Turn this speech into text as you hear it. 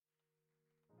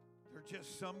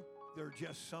There are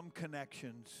just some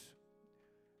connections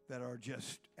that are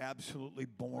just absolutely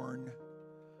born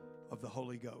of the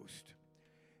Holy Ghost.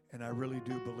 And I really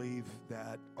do believe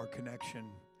that our connection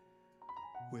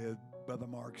with Brother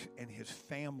Marks and his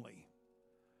family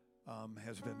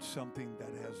has been something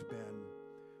that has been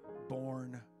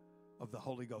born of the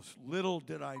Holy Ghost. Little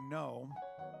did I know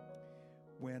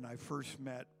when I first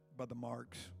met Brother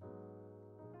Marks.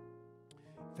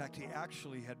 In fact, he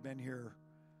actually had been here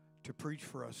to preach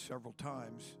for us several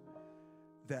times,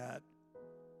 that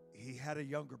he had a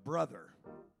younger brother,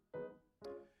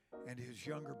 and his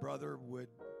younger brother would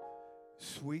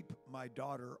sweep my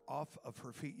daughter off of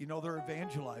her feet. You know, they're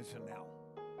evangelizing now.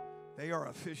 They are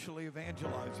officially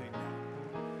evangelizing now.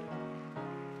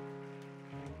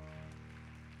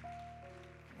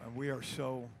 And we're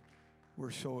so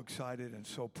excited and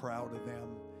so proud of them.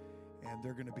 And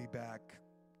they're going to be back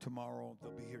tomorrow.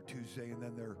 They'll be here Tuesday, and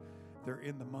then they're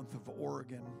in the month of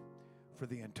Oregon for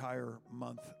the entire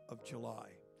month of July.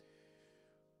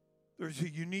 There's a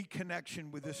unique connection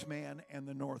with this man and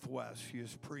the Northwest. He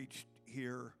has preached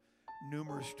here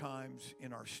numerous times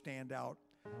in our standout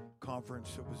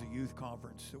conference. It was a youth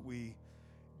conference that we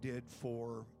did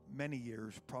for many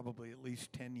years, probably at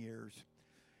least 10 years.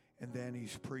 And then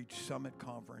he's preached Summit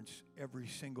Conference every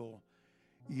single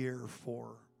year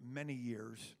for many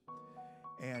years.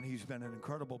 And he's been an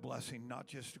incredible blessing, not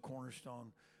just to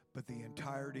Cornerstone, but the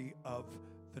entirety of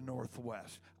the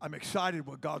Northwest. I'm excited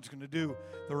what God's going to do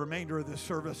the remainder of this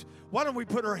service. Why don't we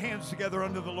put our hands together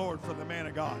under the Lord for the man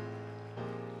of God?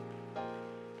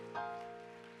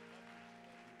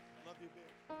 Love you,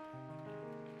 big.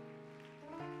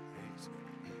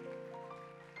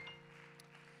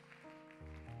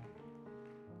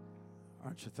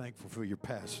 Aren't you thankful for your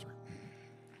pastor?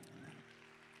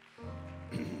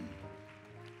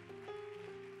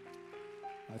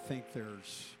 I think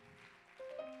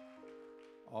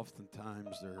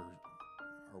oftentimes there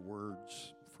are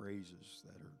words, phrases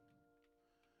that are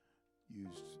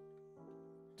used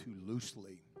too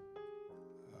loosely.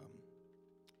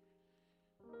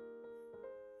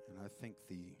 And I think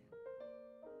the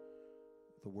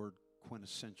word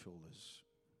quintessential is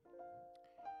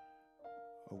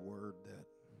a word that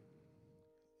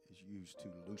is used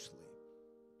too loosely.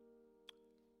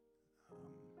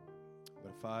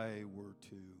 But if I were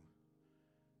to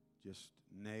just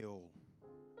nail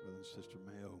Brother and Sister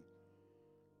Mayo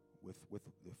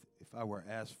if I were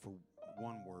asked for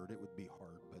one word, it would be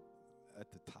hard, but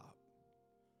at the top,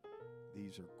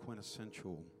 these are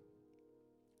quintessential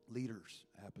leaders,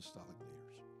 apostolic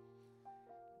leaders.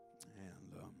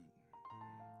 And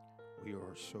we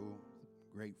are so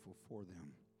grateful for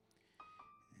them.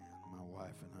 And my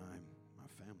wife and I, my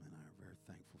family and I are very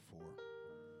thankful for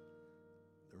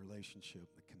the relationship,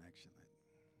 the connection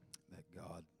that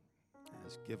God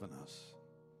has given us.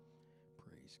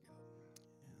 Praise God.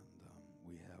 And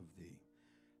we have the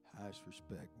highest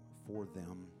respect for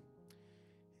them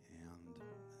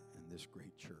and this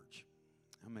great church.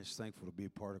 I'm just thankful to be a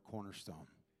part of Cornerstone.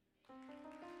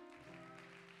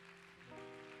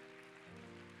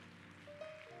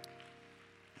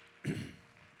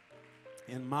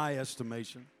 In my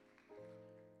estimation,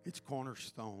 it's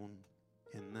Cornerstone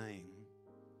in name,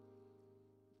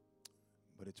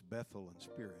 but it's Bethel in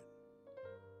spirit.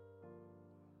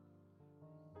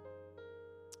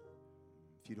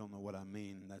 If you don't know what I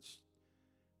mean,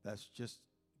 that's just,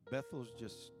 Bethel's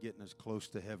just getting as close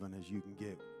to heaven as you can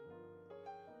get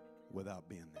without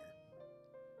being there.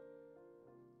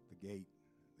 The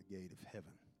gate of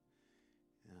heaven.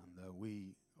 And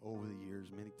we, over the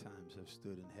years, many times have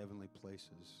stood in heavenly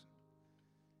places.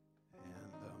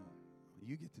 And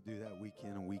you get to do that week in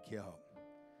and week out.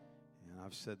 And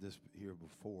I've said this here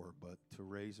before, but to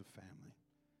raise a family,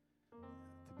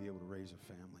 to be able to raise a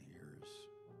family here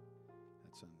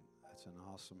that's an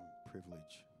awesome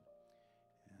privilege,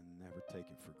 and never take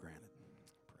it for granted.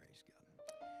 Praise God.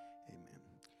 Amen.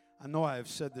 I know I have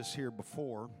said this here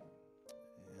before,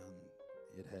 and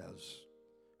it has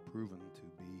proven to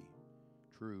be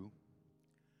true.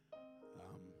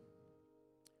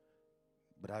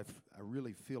 But I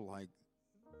really feel like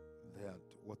that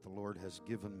what the Lord has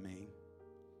given me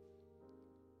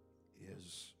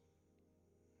is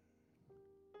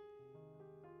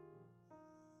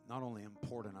not only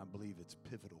important, I believe it's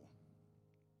pivotal.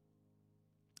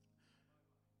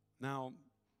 Now,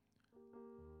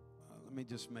 let me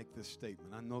just make this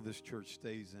statement. I know this church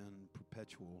stays in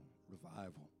perpetual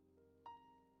revival.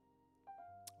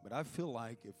 But I feel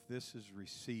like if this is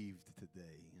received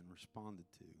today and responded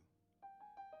to,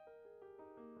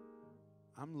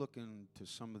 I'm looking to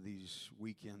some of these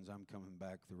weekends I'm coming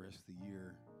back the rest of the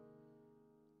year.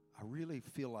 I really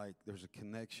feel like there's a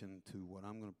connection to what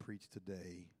I'm going to preach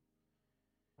today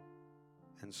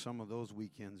and some of those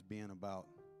weekends being about,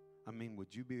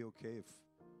 would you be okay if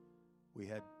we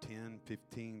had 10,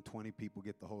 15, 20 people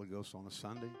get the Holy Ghost on a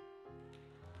Sunday?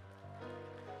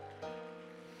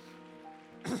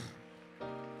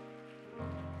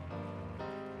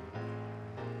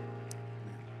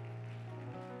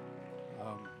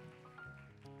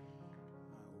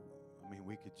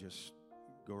 We could just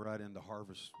go right into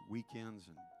harvest weekends,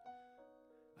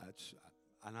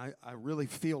 and I really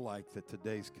feel like that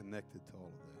today's connected to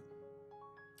all of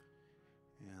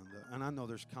that. And I know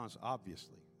there's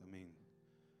obviously,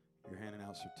 you're handing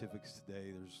out certificates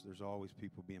today. There's always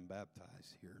people being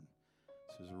baptized here.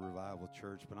 This is a revival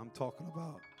church, but I'm talking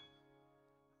about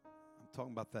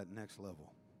that next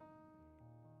level.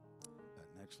 That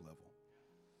next level.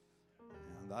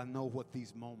 And I know what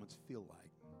these moments feel like.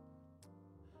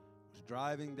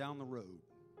 Driving down the road,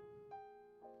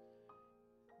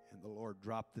 and the Lord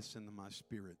dropped this into my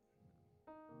spirit,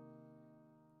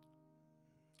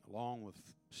 along with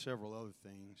several other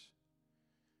things.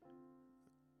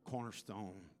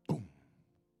 Cornerstone, boom.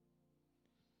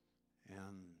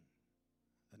 And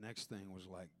the next thing was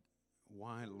like,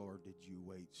 why, Lord, did you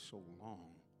wait so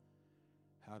long?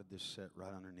 How did this set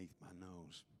right underneath my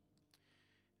nose?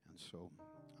 And so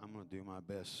I'm going to do my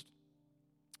best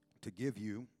to give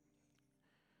you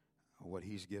what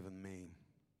he's given me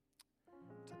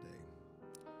today.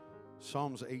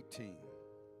 Psalms 18.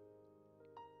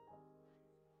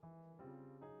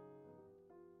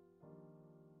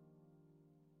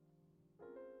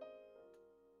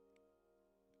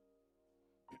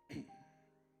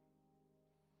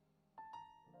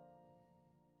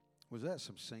 Was that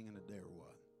some singing today or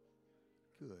what?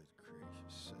 Good gracious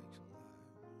sakes alive.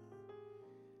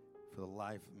 For the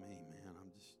life of me, man,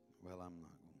 I'm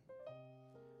not.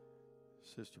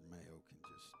 Sister Mayo can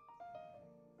just,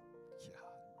 God mercy.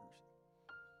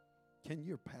 Can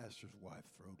your pastor's wife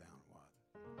throw down what?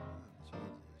 Jesus,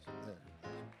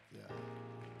 yeah.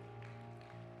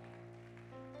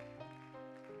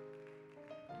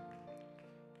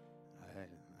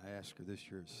 I asked her this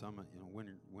year at Summit, when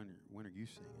are you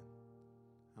singing?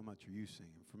 How much are you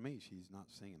singing? For me, she's not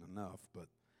singing enough, but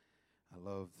I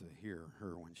love to hear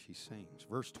her when she sings.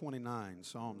 Verse 29,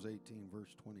 Psalms 18,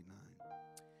 verse 29.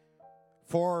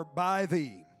 For by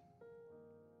thee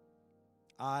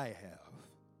I have.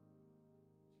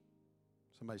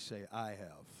 Somebody say, I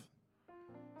have.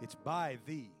 It's by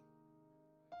thee.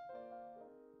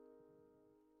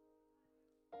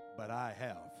 But I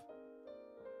have.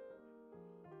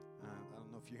 I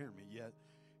don't know if you hear me yet.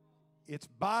 It's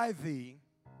by thee,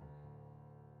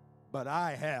 but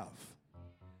I have.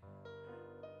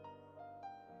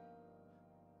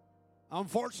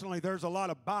 Unfortunately, there's a lot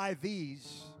of by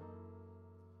these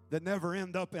that never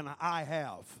end up in an I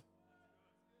have.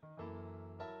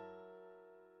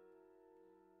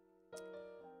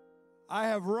 I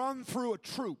have run through a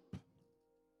troop,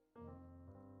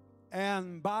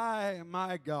 and by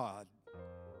my God,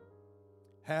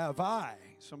 have I,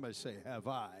 somebody say, have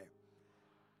I,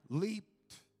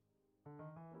 leaped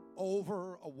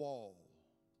over a wall.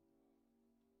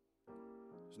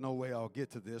 There's no way I'll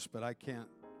get to this, but I can't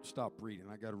stop reading.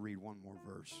 I got to read one more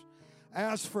verse.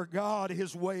 As for God,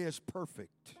 his way is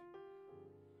perfect.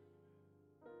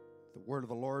 The word of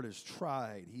the Lord is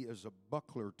tried. He is a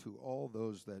buckler to all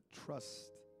those that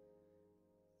trust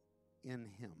in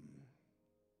him.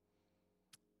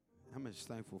 I'm just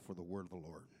thankful for the word of the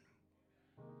Lord.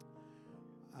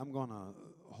 I'm going to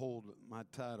hold my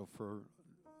title for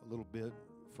a little bit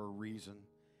for a reason.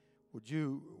 Would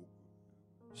you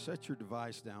set your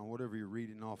device down, whatever you're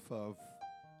reading off of,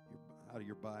 out of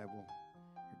your Bible,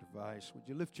 your device. Would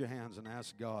you lift your hands and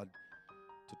ask God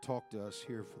to talk to us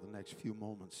here for the next few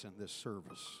moments in this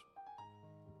service?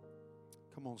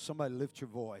 Come on, somebody lift your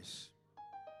voice.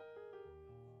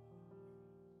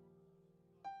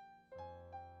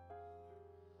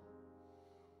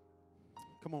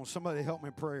 Come on, somebody help me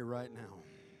pray right now.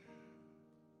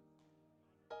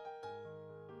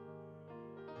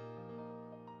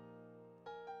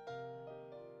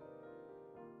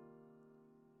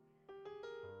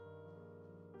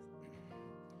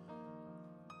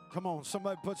 Come on,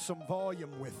 somebody put some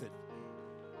volume with it.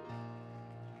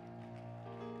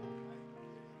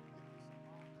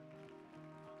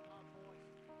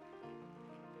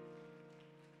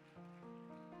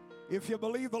 If you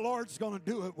believe the Lord's going to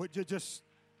do it, would you just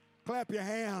clap your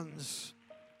hands?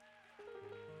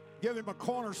 Give him a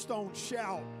Cornerstone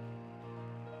shout.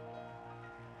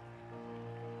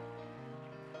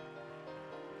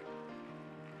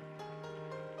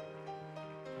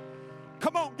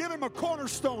 Come on, give him a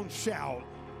Cornerstone shout.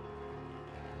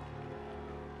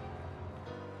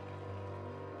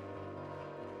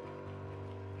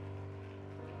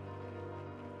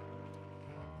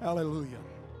 Hallelujah.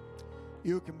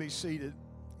 You can be seated.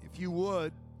 If you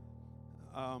would,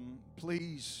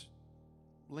 please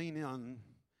lean in.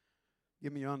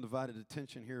 Give me your undivided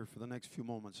attention here for the next few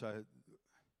moments. I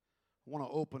want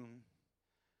to open,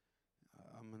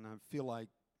 and I feel like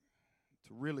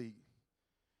to really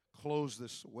close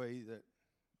this way that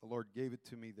the Lord gave it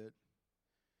to me, that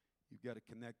you've got to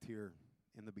connect here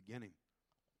in the beginning.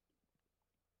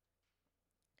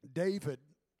 David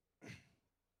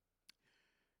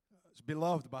is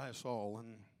beloved by us all,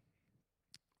 and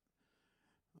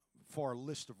for a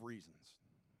list of reasons.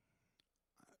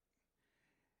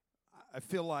 I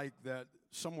feel like that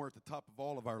somewhere at the top of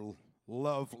all of our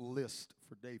love list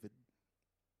for David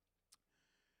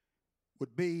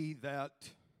would be that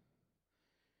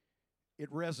it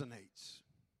resonates.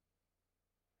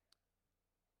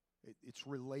 It's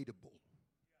relatable.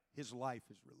 His life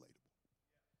is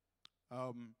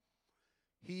relatable.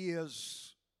 He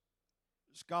is,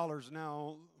 scholars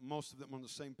now, most of them on the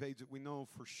same page, that we know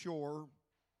for sure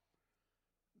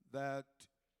that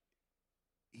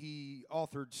he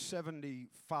authored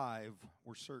 75,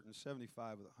 we're certain,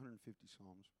 75 of the 150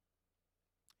 Psalms.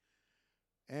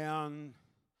 And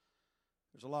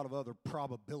there's a lot of other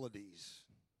probabilities.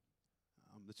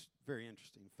 That's very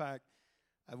interesting. In fact,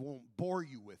 I won't bore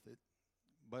you with it,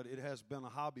 but it has been a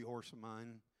hobby horse of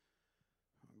mine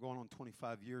going on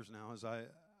 25 years now, as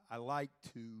I like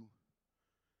to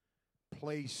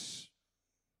place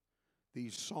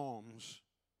these Psalms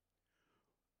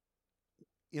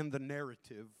in the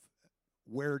narrative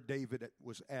where David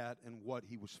was at and what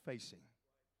he was facing.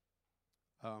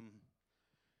 And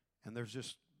there's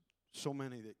just so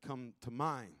many that come to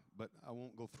mind, but I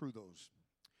won't go through those.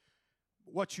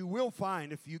 What you will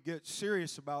find if you get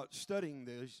serious about studying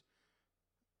these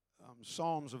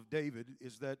Psalms of David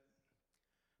is that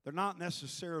they're not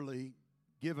necessarily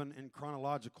given in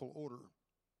chronological order.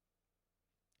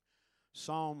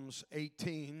 Psalms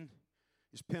 18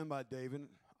 is penned by David.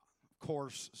 Of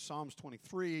course, Psalms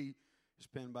 23 is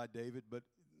penned by David, but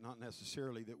not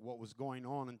necessarily that what was going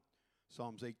on in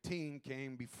Psalms 18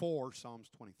 came before Psalms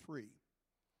 23.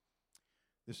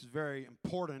 This is very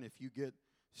important if you get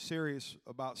serious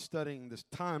about studying this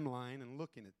timeline and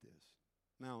looking at this.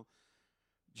 Now,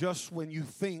 just when you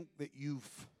think that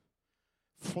you've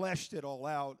fleshed it all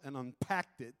out and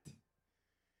unpacked it,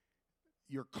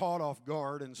 you're caught off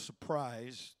guard and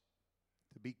surprised,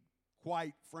 to be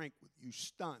quite frank with you,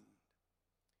 stunned.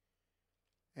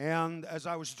 And as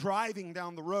I was driving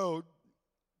down the road,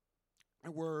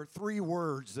 there were 3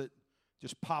 words that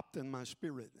just popped in my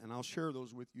spirit, and I'll share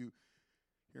those with you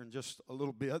here in just a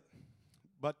little bit.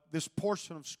 But this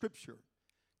portion of Scripture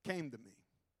came to me,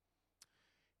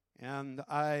 and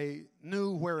I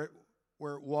knew where it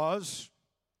was,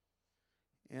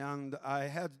 and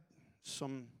I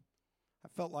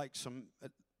felt like some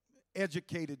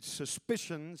educated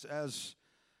suspicions as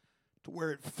to where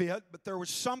it fit, but there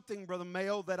was something, Brother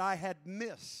Mayo, that I had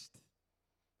missed.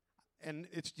 And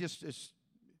it's just as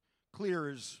clear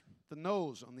as the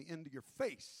nose on the end of your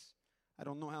face. I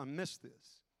don't know how I missed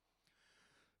this.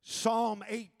 Psalm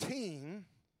 18,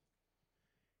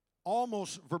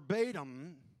 almost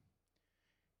verbatim,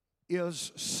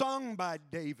 is sung by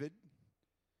David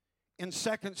in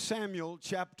 2 Samuel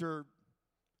chapter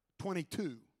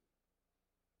 22.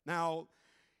 Now,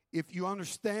 if you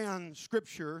understand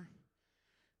Scripture,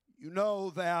 you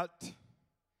know that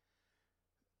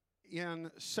in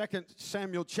 2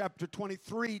 Samuel chapter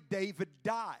 23, David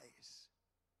dies.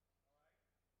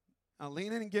 Now,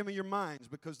 lean in and give me your minds,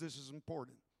 because this is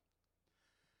important.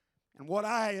 And what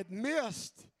I had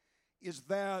missed is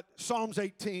that Psalms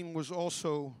 18 was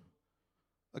also,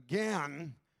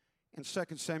 again, in 2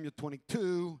 Samuel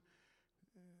 22,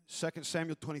 2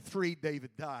 Samuel 23,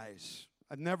 David dies.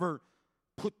 I never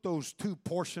put those 2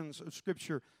 portions of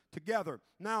Scripture together.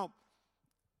 Now,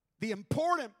 the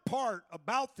important part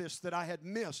about this that I had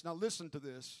missed, now listen to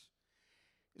this,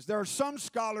 is there are some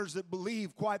scholars that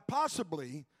believe quite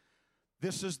possibly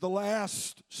this is the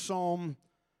last psalm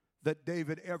that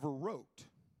David ever wrote.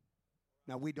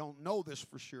 Now, we don't know this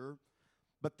for sure,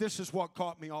 but this is what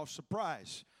caught me off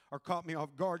surprise, or caught me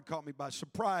off guard, caught me by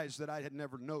surprise, that I had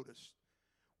never noticed.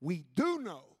 We do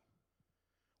know,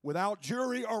 without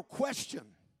jury or question,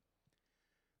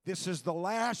 this is the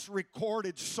last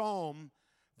recorded psalm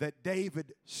that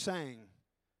David sang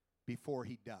before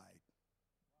he died.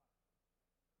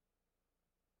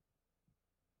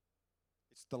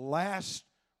 It's the last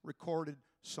recorded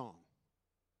song.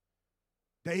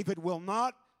 David will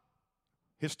not,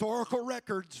 historical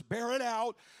records bear it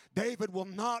out, David will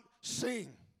not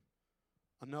sing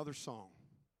another song.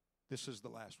 This is the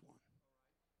last one.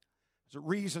 There's a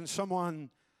reason someone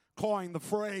coined the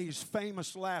phrase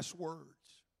famous last words.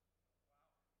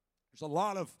 There's a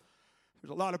lot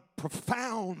of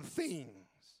profound things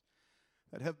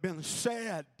that have been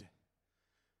said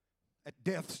at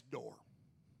death's door.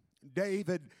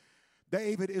 David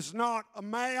is not a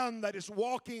man that is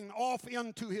walking off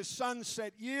into his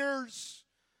sunset years.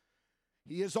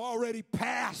 He has already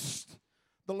passed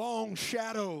the long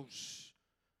shadows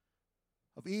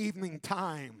of evening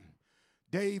time.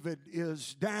 David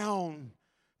is down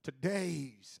to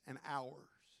days and hours.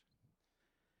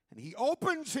 And he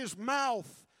opens his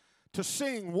mouth to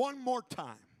sing one more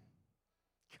time.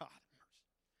 God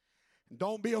mercy. And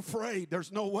don't be afraid.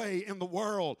 There's no way in the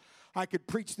world I could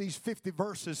preach these 50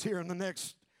 verses here in the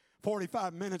next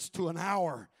 45 minutes to an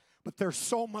hour. But there's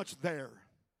so much there.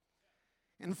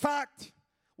 In fact,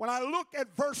 when I look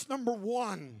at verse number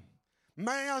 1,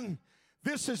 man,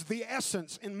 this is the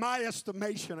essence, in my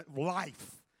estimation, of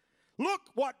life. Look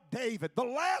what David, the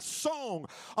last song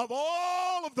of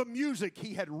all of the music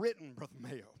he had written, Brother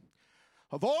Mayo,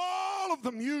 of all of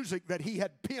the music that he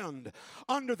had penned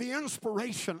under the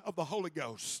inspiration of the Holy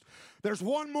Ghost, there's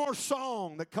one more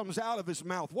song that comes out of his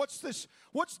mouth. What's this?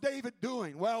 What's David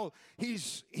doing? Well,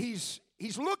 he's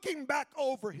looking back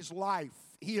over his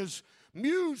life. He is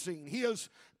musing. He is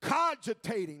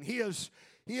cogitating. He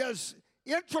is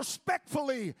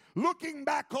introspectively looking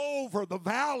back over the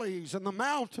valleys and the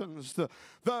mountains, the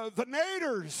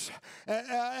naders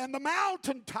and the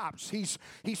mountaintops. He's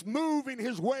moving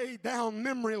his way down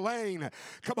memory lane.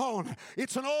 Come on.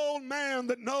 It's an old man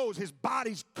that knows his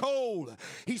body's cold.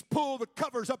 He's pulled the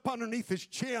covers up underneath his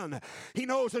chin. He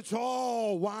knows it's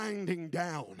all winding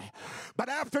down. But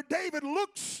after David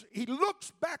looks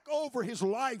back over his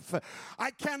life. I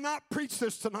cannot preach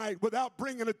this tonight without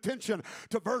bringing attention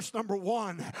to verse number 1.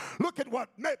 Look at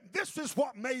this is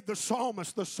what made the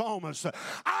psalmist the psalmist.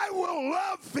 I will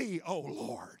love thee, O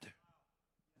Lord.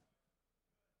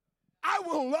 I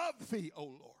will love thee, O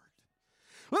Lord.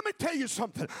 Let me tell you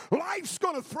something. Life's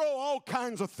going to throw all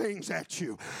kinds of things at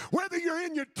you. Whether you're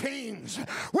in your teens,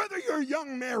 whether you're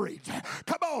young married,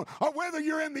 come on, or whether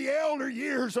you're in the elder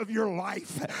years of your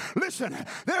life. Listen,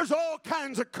 there's all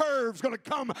kinds of curves going to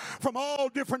come from all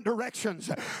different directions.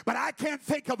 But I can't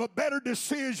think of a better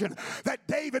decision that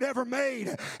David ever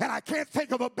made. And I can't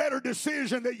think of a better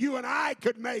decision that you and I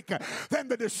could make than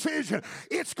the decision.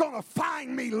 It's going to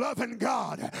find me loving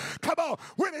God. Come on,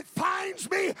 when it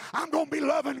finds me, I'm going to be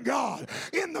loving God.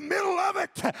 In the middle of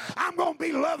it, I'm going to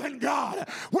be loving God.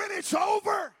 When it's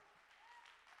over,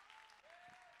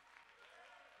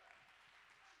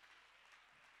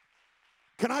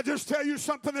 can I just tell you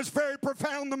something that's very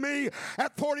profound to me?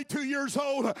 At 42 years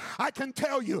old, I can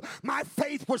tell you my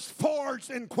faith was forged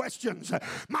in questions.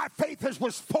 My faith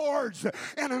was forged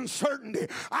in uncertainty.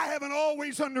 I haven't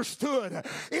always understood.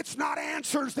 It's not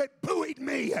answers that buoyed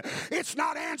me. It's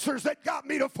not answers that got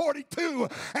me to 42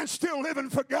 and still living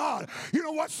for God. You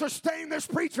know what sustained this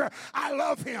preacher? I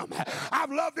love him.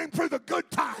 I've loved him through the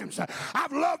good times.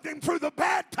 I've loved him through the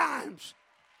bad times.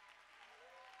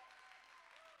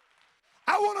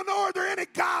 I want to know, are there any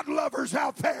God lovers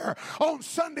out there on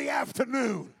Sunday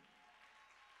afternoon?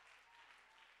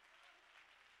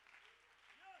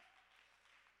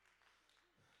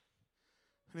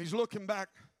 And he's looking back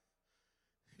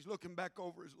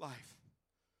over his life.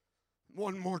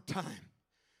 One more time,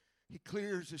 he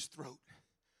clears his throat.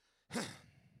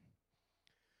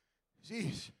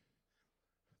 He's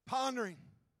pondering,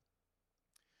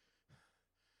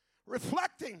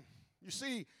 reflecting. You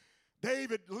see,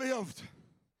 David lived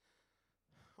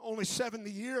only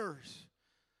 70 years.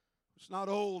 It's not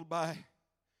old by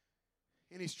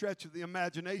any stretch of the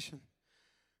imagination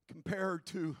compared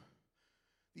to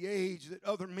the age that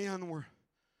other men were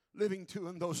living to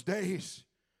in those days.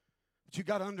 But you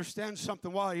got to understand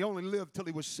something. While he only lived till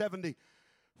he was 70,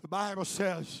 the Bible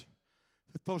says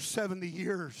that those 70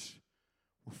 years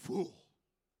were full.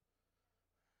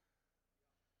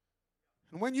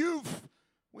 And when you've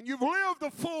lived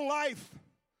a full life,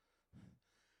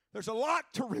 there's a lot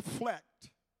to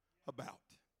reflect about.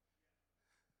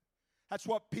 That's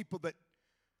what people that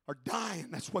are dying,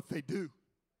 that's what they do.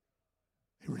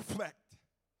 They reflect.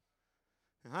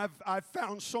 And I've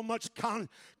found so much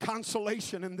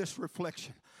consolation in this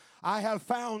reflection. I have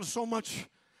found so much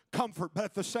comfort, but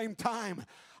at the same time,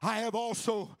 I have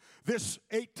also, this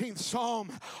 18th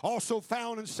Psalm, also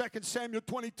found in 2 Samuel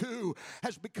 22,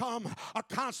 has become a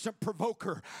constant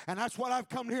provoker. And that's what I've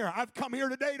come here. I've come here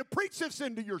today to preach this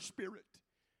into your spirit.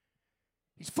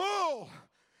 He's full.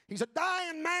 He's a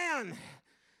dying man.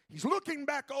 He's looking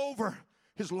back over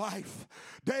his life.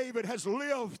 David has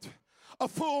lived a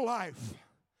full life.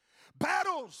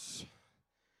 Battles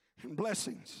and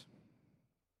blessings.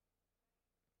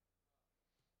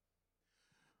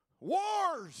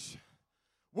 Wars,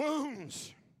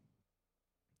 wounds,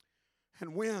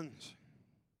 and wins.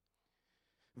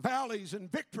 Valleys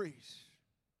and victories.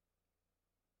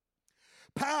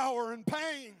 Power and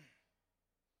pain.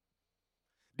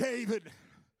 David,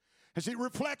 as he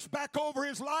reflects back over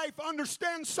his life,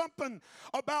 understands something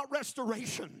about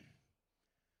restoration.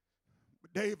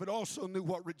 But David also knew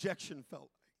what rejection felt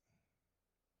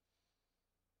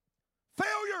like.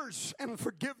 Failures and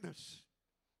forgiveness.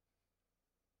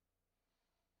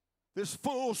 This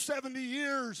full 70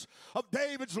 years of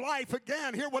David's life,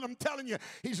 again, hear what I'm telling you.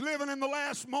 He's living in the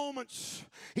last moments.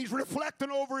 He's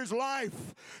reflecting over his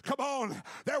life. Come on.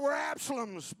 There were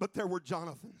Absaloms, but there were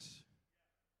Jonathans.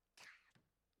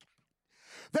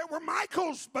 There were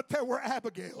Michals, but there were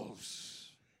Abigails.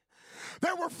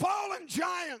 There were fallen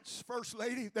giants, First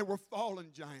Lady. There were fallen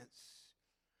giants.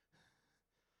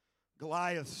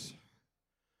 Goliaths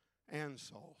and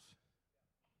Sauls.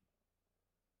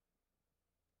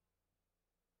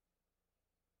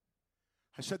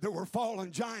 I said there were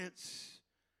fallen giants,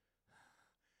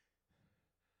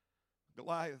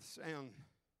 Goliaths and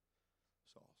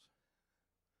Sauls.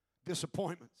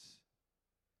 Disappointments,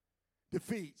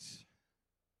 defeats.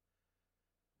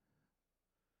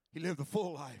 He lived a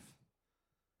full life.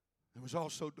 There was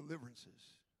also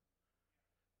deliverances.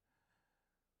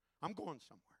 I'm going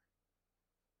somewhere.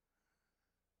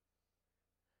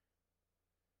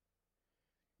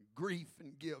 Grief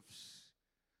and gifts.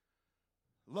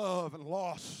 Love and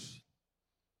loss,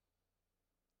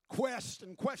 quest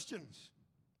and questions,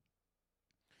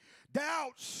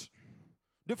 doubts,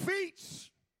 defeats,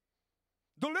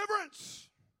 deliverance.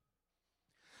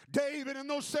 David, in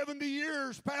those 70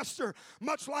 years, Pastor,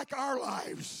 much like our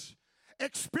lives,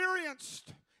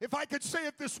 experienced, if I could say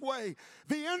it this way,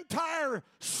 the entire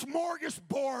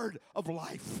smorgasbord of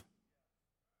life.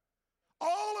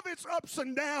 All of its ups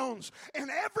and downs and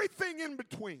everything in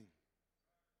between.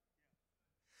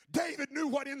 David knew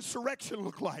what insurrection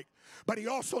looked like, but he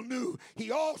also knew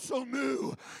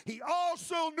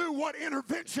what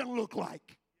intervention looked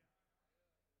like.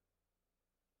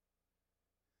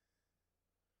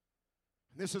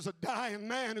 This is a dying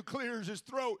man who clears his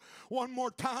throat one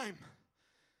more time.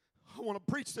 I want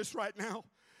to preach this right now.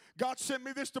 God sent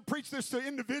me this to preach this to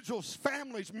individuals,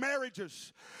 families,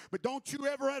 marriages. But don't you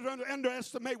ever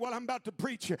underestimate what I'm about to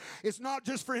preach. It's not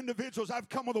just for individuals. I've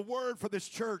come with a word for this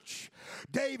church.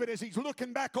 David, as he's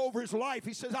looking back over his life,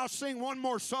 he says, I'll sing one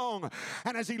more song.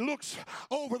 And as he looks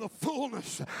over the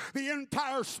fullness, the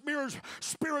entire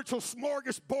spiritual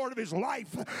smorgasbord of his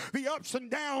life, the ups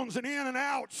and downs and in and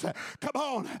outs, come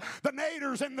on, the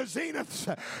naders and the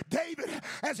zeniths. David,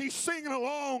 as he's singing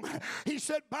along, he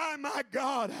said, by my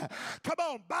God, come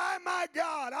on, by my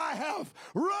God, I have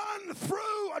run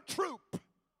through a troop.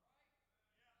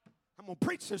 I'm going to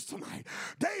preach this tonight.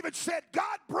 David said,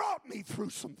 God brought me through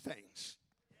some things.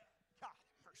 God,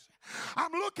 mercy.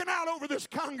 I'm looking out over this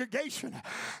congregation,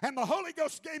 and the Holy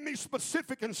Ghost gave me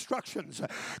specific instructions.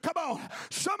 Come on,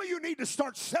 some of you need to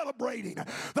start celebrating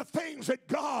the things that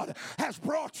God has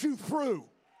brought you through.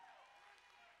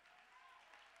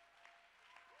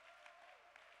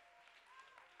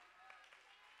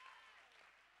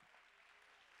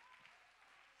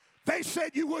 They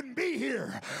said you wouldn't be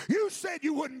here. You said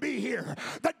you wouldn't be here.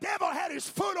 The devil had his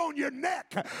foot on your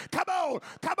neck. Come on,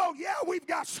 come on. Yeah, we've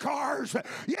got scars.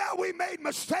 Yeah, we made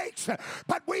mistakes,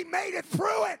 but we made it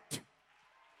through it.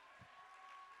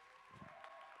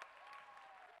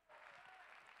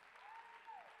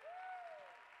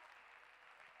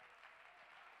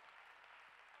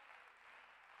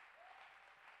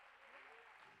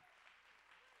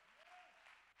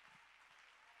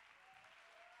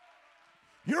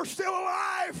 You're still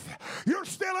alive. You're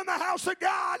still in the house of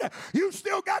God. You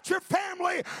still got your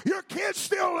family. Your kids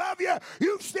still love you.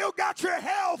 You've still got your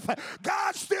health.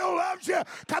 God still loves you.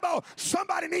 Come on.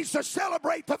 Somebody needs to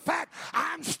celebrate the fact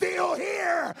I'm still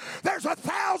here. There's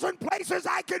 1,000 places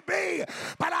I could be,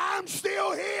 but I'm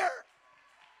still here.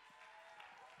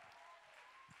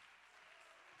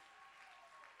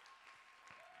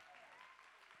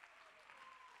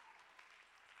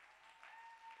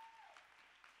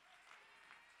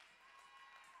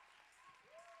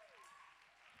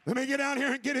 Let me get down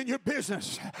here and get in your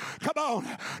business. Come on.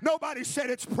 Nobody said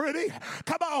it's pretty.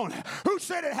 Come on. Who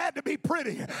said it had to be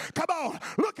pretty? Come on.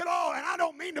 Look at all, and I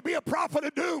don't mean to be a prophet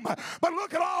of doom, but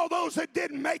look at all those that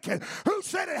didn't make it. Who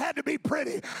said it had to be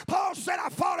pretty? Paul said, I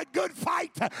fought a good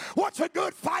fight. What's a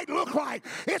good fight look like?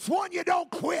 It's one you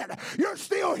don't quit. You're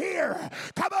still here.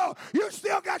 Come on. You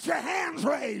still got your hands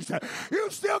raised. You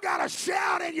still got a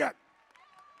shout in your...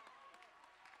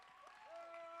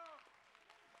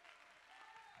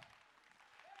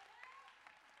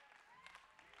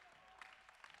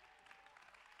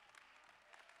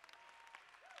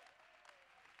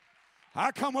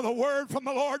 I come with a word from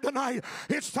the Lord tonight.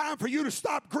 It's time for you to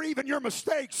stop grieving your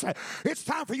mistakes. It's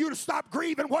time for you to stop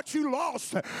grieving what you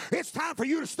lost. It's time for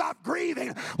you to stop grieving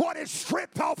what is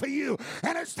stripped off of you.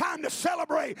 And it's time to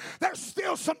celebrate. There's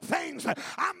still some things.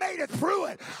 I made it through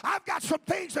it. I've got some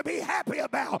things to be happy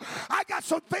about. I got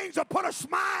some things to put a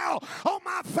smile on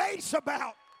my face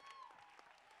about.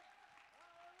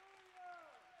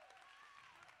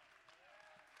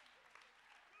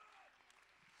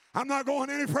 I'm not going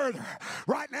any further.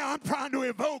 Right now, I'm trying to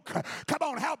evoke, come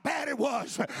on, how bad it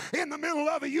was. In the middle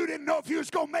of it, you didn't know if you was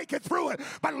going to make it through it.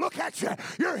 But look at you.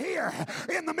 You're here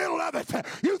in the middle of it.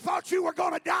 You thought you were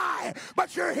going to die,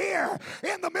 but you're here.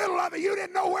 In the middle of it, you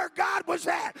didn't know where God was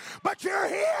at, but you're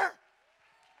here.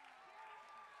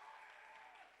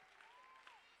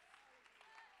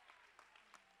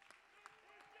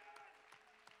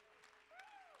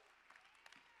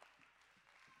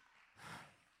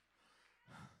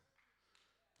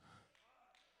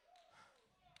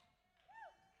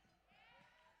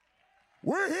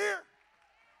 We're here.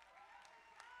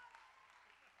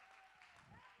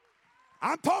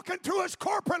 I'm talking to us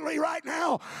corporately right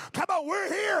now. Come on,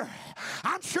 we're here.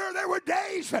 I'm sure there were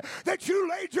days that you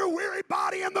laid your weary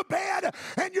body in the bed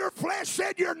and your flesh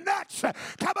said you're nuts.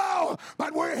 Come on,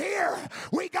 but we're here.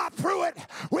 We got through it.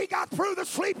 We got through the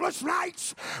sleepless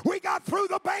nights. We got through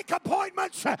the bank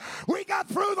appointments. We got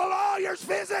through the lawyer's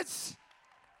visits.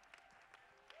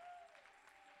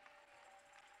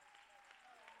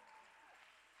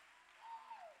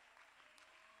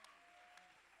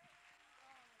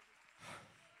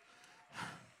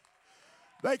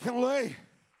 They can lay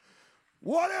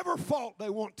whatever fault they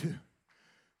want to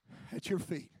at your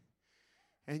feet.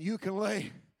 And you can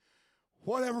lay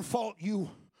whatever fault you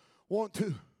want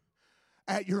to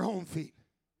at your own feet.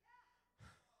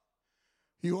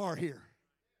 You are here.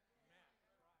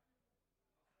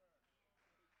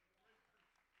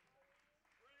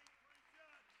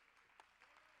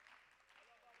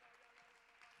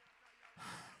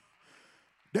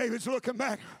 David's looking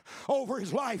back over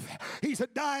his life. He's a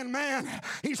dying man.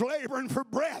 He's laboring for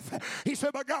breath. He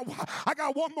said, I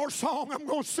got one more song I'm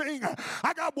going to sing.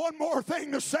 I got one more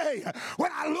thing to say.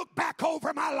 When I look back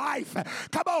over my life,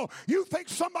 come on, you think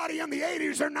somebody in the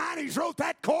 80s or 90s wrote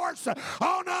that chorus?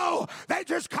 Oh, no, they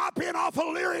just copying off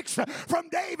of lyrics from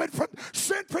David from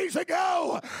centuries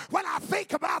ago. When I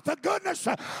think about the goodness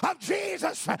of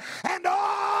Jesus and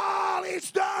all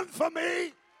he's done for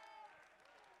me,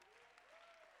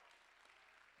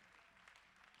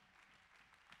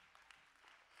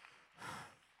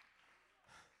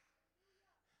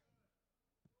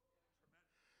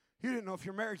 you didn't know if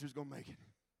your marriage was going to make it.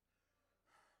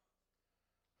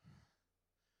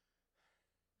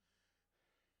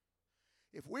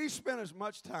 If we spend as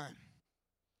much time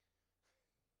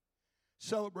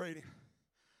celebrating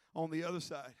on the other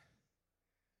side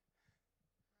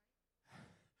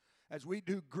as we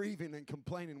do grieving and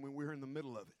complaining when we're in the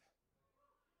middle of it.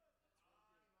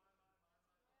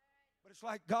 But it's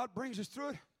like God brings us through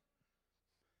it,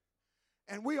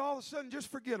 and we all of a sudden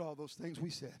just forget all those things we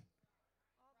said.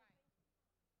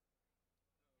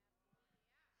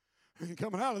 And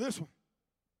coming out of this one,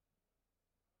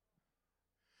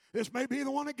 this may be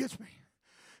the one that gets me.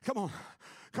 Come on.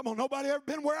 Come on, nobody ever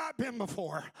been where I've been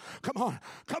before. Come on.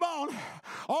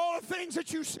 All the things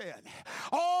that you said.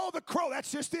 All the crow,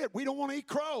 that's just it. We don't want to eat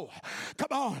crow. Come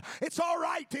on. It's all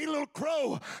right to eat a little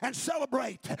crow and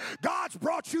celebrate. God's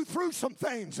brought you through some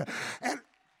things. And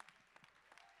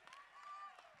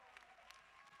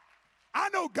I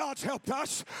know God's helped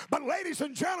us, but ladies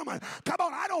and gentlemen, come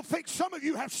on, I don't think some of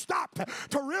you have stopped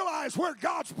to realize where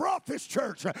God's brought this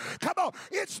church. Come on,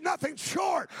 it's nothing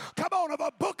short, come on, of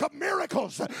a book of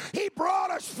miracles. He brought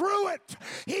us through it.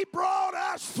 He brought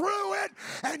us through it,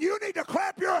 and you need to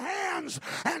clap your hands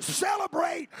and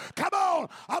celebrate, come on,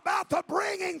 about the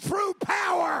bringing through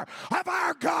power of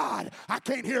our God. I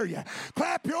can't hear you.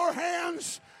 Clap your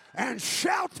hands and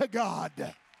shout to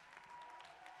God.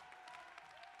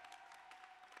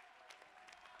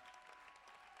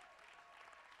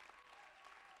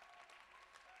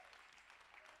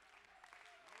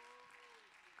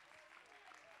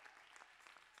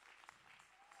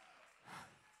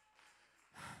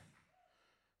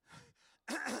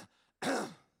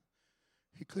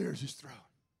 Clears his throat.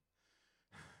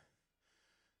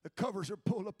 The covers are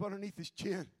pulled up underneath his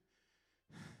chin.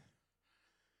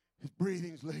 His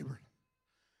breathing's labored.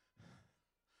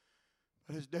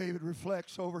 But as David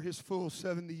reflects over his full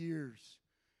 70 years,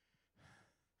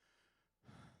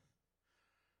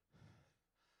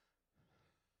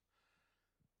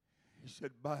 he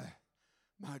said, by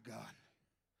my God,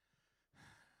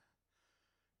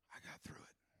 I got through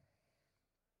it.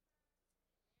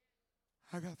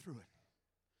 I got through it.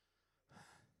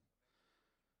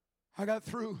 I got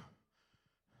through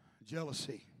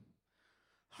jealousy.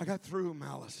 I got through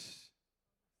malice.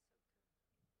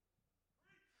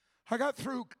 I got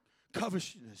through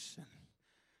covetousness. And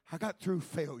I got through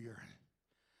failure.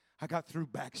 I got through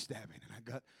backstabbing. And I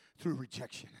got through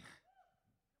rejection.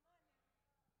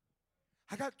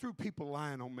 I got through people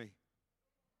lying on me.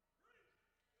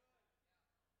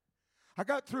 I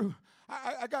got through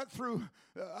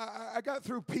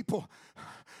people.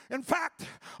 In fact,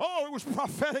 it was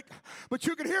prophetic, but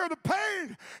you could hear the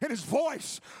pain in his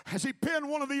voice as he penned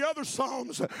one of the other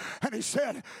songs. And he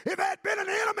said, if I had been an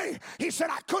enemy, he said,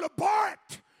 I could have bore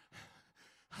it.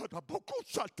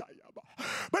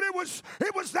 But it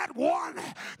was that one,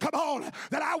 come on,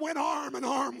 that I went arm in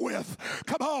arm with.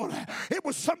 Come on. It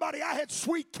was somebody I had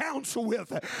sweet counsel with.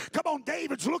 Come on,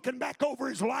 David's looking back over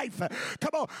his life. Come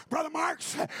on, Brother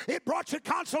Marks, it brought you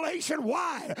consolation.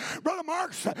 Why? Brother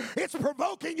Marks, it's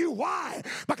provoking you. Why?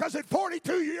 Because at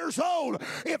 42 years old,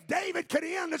 if David could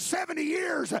end at 70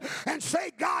 years and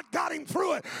say God got him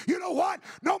through it, you know what?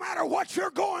 No matter what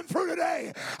you're going through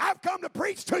today, I've come to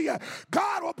preach to you.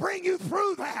 God will bring you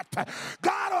through that.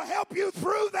 God will help you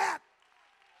through that.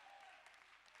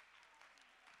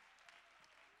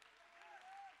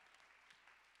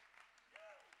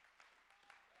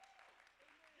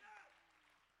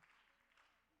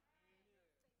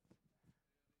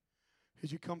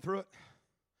 Did you come through it?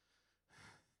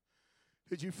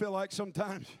 Did you feel like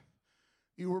sometimes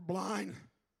you were blind,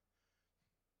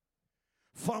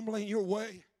 fumbling your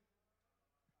way,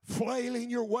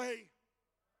 flailing your way?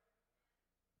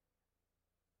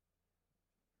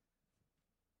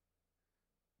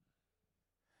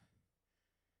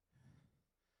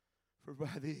 For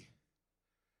by thee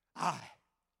I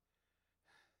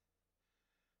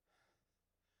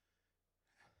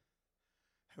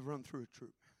have run through a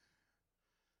troop.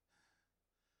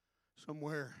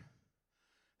 Somewhere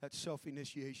that's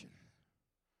self-initiation.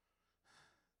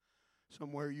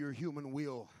 Somewhere your human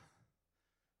will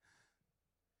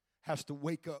has to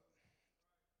wake up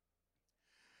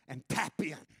and tap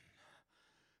in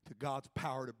to God's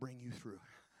power to bring you through.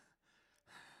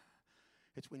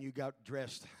 It's when you got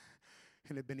dressed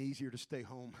and it'd been easier to stay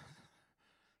home.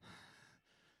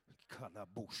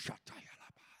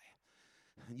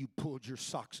 And you pulled your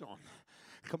socks on.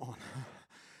 Come on.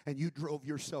 And you drove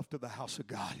yourself to the house of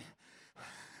God.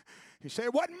 You say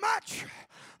it wasn't much.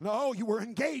 No, you were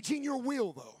engaging your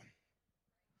will though.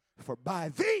 For by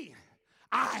thee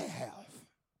I have.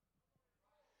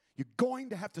 You're going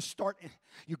to have to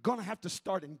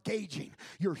start engaging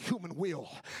your human will.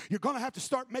 You're going to have to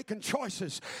start making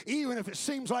choices, even if it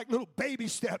seems like little baby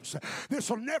steps.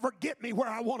 This will never get me where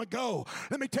I want to go.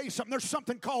 Let me tell you something. There's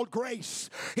something called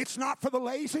grace. It's not for the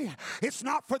lazy. It's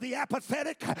not for the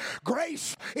apathetic.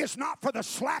 Grace is not for the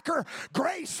slacker.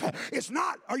 Grace is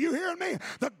not, are you hearing me?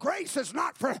 The grace is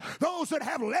not for those that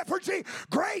have lethargy.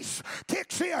 Grace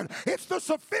kicks in. It's the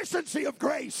sufficiency of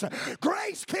grace.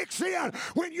 Grace kicks in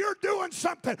when you're doing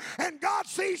something and God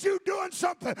sees you doing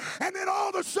something, and then all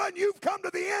of a sudden you've come to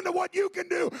the end of what you can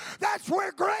do. That's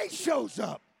where grace shows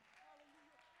up.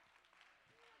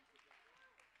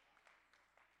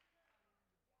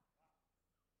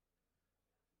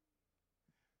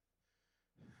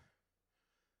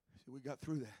 See, we got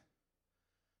through that.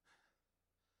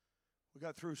 We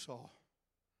got through Saul.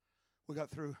 We got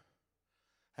through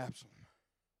Absalom.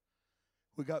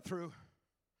 We got through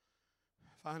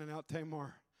finding out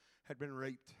Tamar had been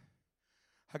raped.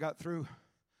 I got through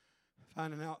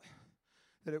finding out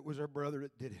that it was her brother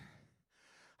that did it.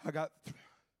 I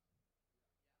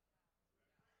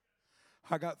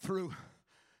got through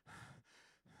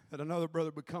that another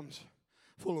brother becomes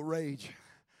full of rage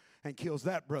and kills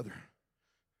that brother.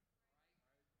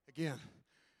 Again,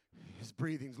 his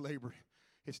breathing's labored.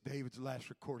 It's David's last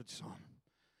recorded psalm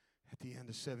at the end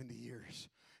of 70 years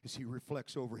as he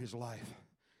reflects over his life.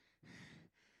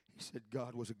 He said,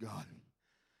 God was a God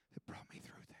that brought me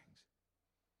through things.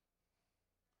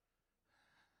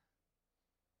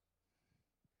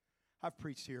 I've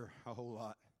preached here a whole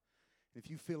lot. If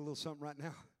you feel a little something right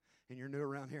now and you're new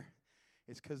around here,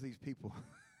 it's because these people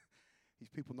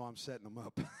know I'm setting them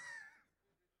up.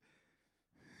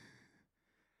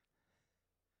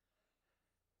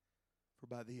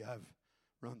 by thee I've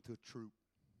run to a troop.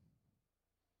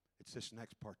 It's this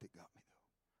next part that got me,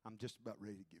 though. I'm just about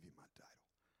ready to give you my title.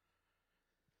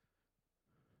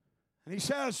 And he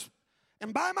says,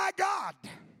 and by my God,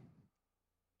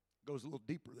 goes a little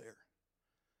deeper there.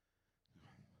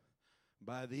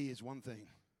 By thee is one thing.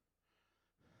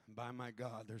 By my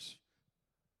God, there's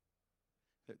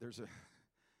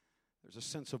a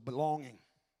sense of belonging.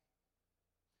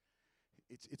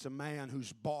 It's a man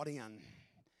who's bought in.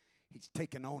 He's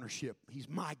taken ownership. He's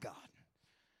my God.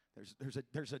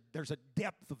 There's a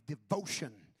depth of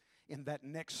devotion in that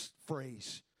next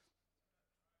phrase.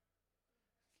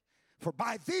 For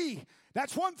by thee,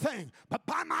 that's one thing, but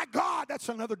by my God, that's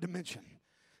another dimension.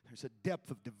 There's a depth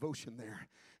of devotion there.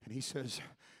 And he says,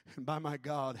 and by my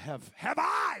God, have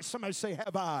I, somebody say,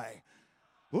 have I,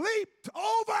 leaped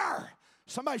over,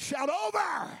 somebody shout,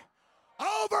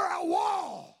 over a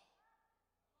wall.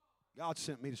 God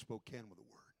sent me to Spokane with a word.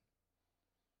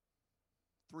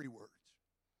 3 words.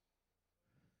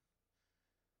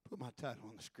 Put my title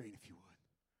on the screen if you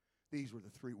would. These were the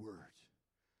 3 words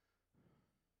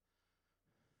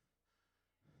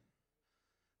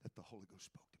that the Holy Ghost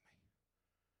spoke to me.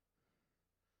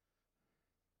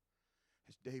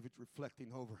 As David's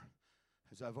reflecting over,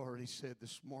 as I've already said, the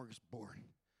smorgasbord,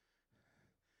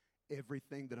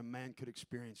 everything that a man could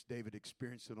experience, David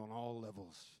experienced it on all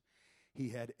levels. He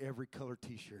had every color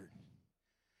t-shirt,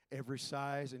 every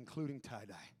size, including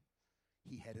tie-dye.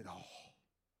 He had it all.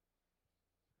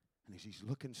 And as he's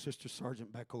looking Sister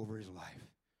Sargent back over his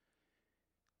life,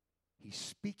 he's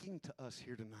speaking to us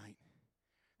here tonight,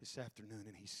 this afternoon,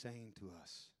 and he's saying to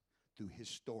us through his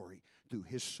story, through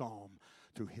his psalm,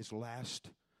 through his last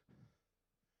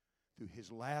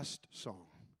song,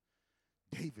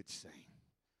 David's saying,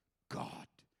 God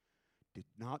did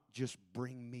not just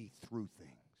bring me through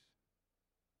things.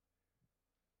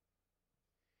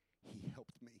 He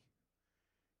helped me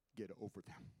get over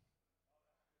them.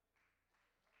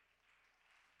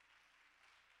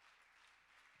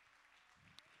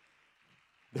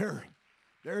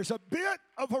 There's a bit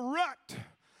of a rut.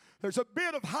 There's a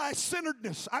bit of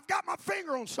high-centeredness. I've got my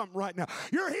finger on something right now.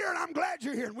 You're here, and I'm glad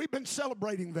you're here, and we've been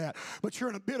celebrating that. But you're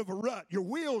in a bit of a rut. Your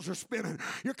wheels are spinning.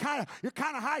 You're kind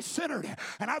of high-centered.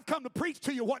 And I've come to preach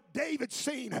to you what David's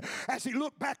seen as he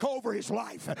looked back over his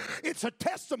life. It's a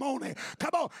testimony. Come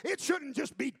on, it shouldn't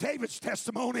just be David's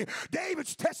testimony.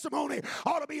 David's testimony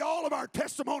ought to be all of our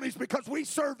testimonies because we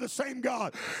serve the same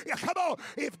God. Come on,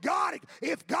 if God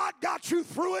got you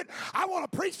through it, I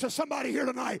want to preach to somebody here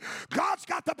tonight. God's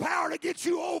got the power to get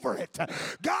you over it.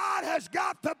 God has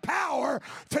got the power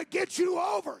to get you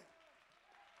over it.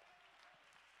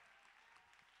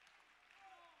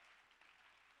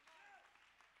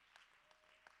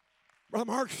 Brother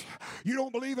Marks, you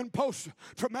don't believe in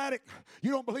post-traumatic,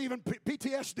 you don't believe in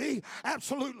PTSD?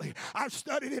 Absolutely. I've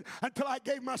studied it until I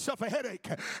gave myself a headache,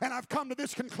 and I've come to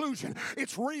this conclusion.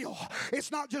 It's real.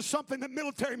 It's not just something that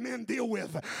military men deal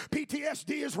with.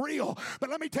 PTSD is real, but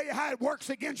let me tell you how it works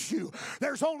against you.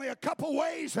 There's only a couple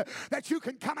ways that you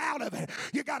can come out of it.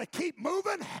 You got to keep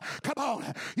moving. Come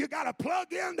on. You got to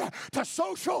plug in to a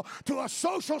social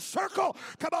circle.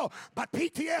 Come on. But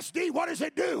PTSD, what does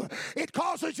it do? It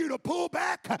causes you to pull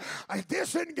back,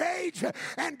 disengage,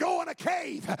 and go in a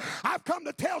cave. I've come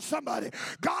to tell somebody,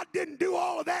 God didn't do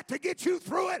all of that to get you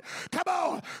through it. Come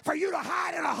on, for you to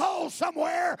hide in a hole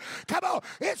somewhere. Come on,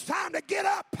 it's time to get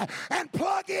up and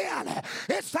plug in.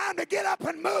 It's time to get up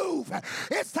and move.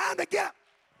 It's time to get up.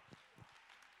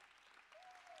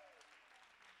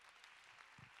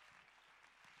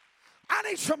 I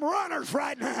need some runners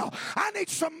right now. I need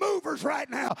some movers right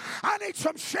now. I need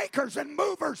some shakers and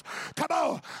movers. Come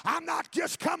on. I'm not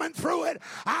just coming through it.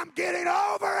 I'm getting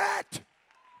over it.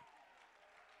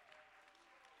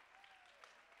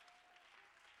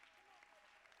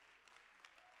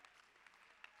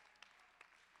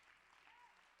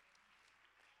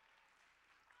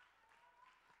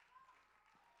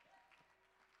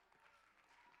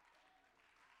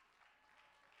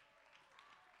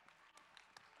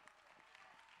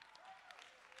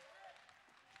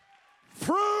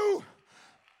 Through,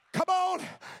 come on,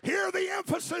 hear the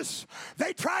emphasis.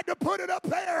 They tried to put it up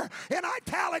there in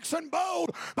italics and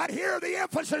bold, but hear the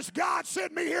emphasis. God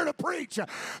sent me here to preach.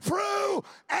 Through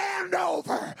and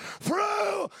over,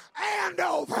 through and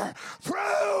over,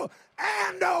 through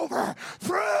and over,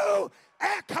 through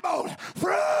and, come on,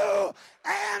 through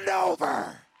and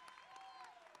over.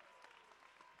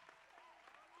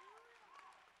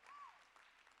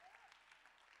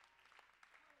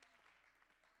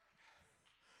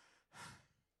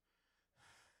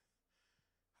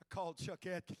 Called Chuck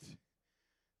Atkins.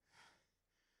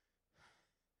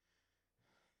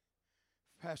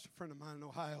 pastor friend of mine in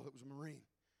Ohio that was a Marine.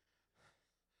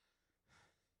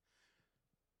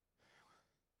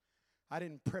 I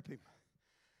didn't prep him.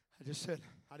 I just said,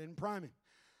 I didn't prime him.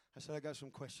 I said, I got some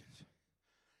questions.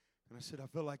 And I said, I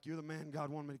feel like you're the man God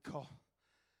wanted me to call.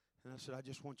 And I said, I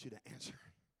just want you to answer.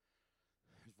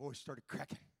 His voice started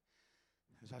cracking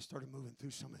as I started moving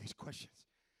through some of these questions.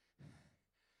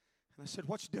 And I said,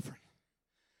 what's different?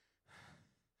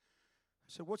 I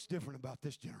said, what's different about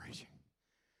this generation?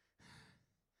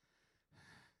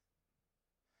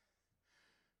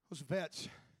 Those vets,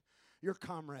 your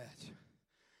comrades,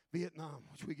 Vietnam,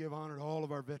 which we give honor to all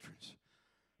of our veterans,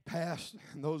 past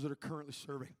and those that are currently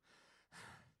serving.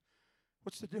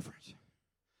 What's the difference?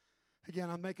 Again,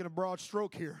 I'm making a broad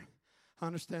stroke here. I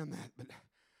understand that, but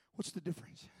what's the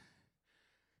difference?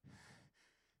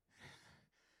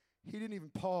 He didn't even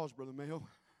pause, Brother Mayo.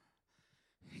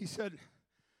 He said,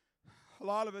 a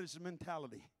lot of it is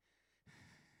mentality.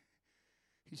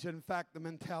 He said, in fact, the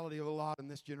mentality of a lot in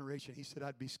this generation, he said,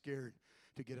 I'd be scared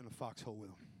to get in a foxhole with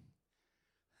them.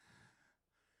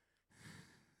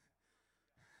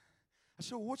 I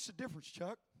said, well, what's the difference,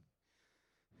 Chuck?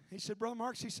 He said, Brother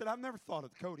Marks, he said, I've never thought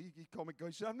of it. Cody, he called me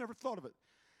Cody. He said, I've never thought of it.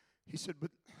 He said,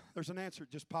 but there's an answer. It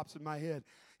just pops in my head.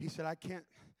 He said, I can't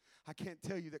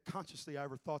tell you that consciously I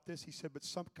ever thought this. He said, but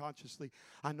subconsciously,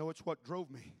 I know it's what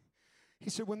drove me. He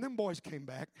said, when them boys came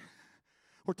back,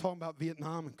 we're talking about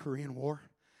Vietnam and Korean War.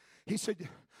 He said,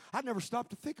 I never stopped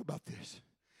to think about this.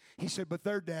 He said, but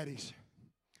their daddies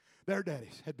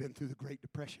had been through the Great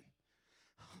Depression.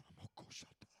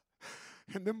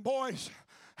 And them boys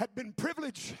had been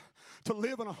privileged to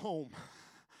live in a home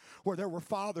where there were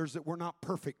fathers that were not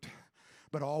perfect,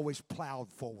 but always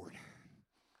plowed forward.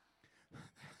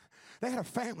 They had a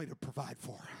family to provide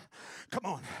for. Come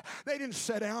on. They didn't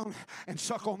sit down and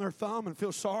suck on their thumb and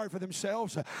feel sorry for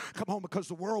themselves. Come on, because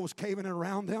the world was caving in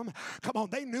around them. Come on,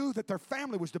 they knew that their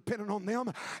family was dependent on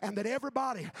them and that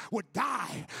everybody would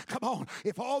die. Come on,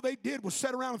 if all they did was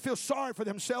sit around and feel sorry for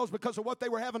themselves because of what they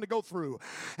were having to go through.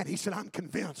 And he said, I'm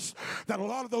convinced that a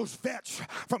lot of those vets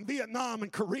from Vietnam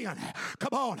and Korean,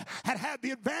 come on, had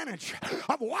the advantage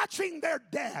of watching their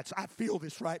dads. I feel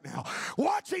this right now.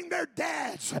 Watching their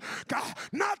dads, God,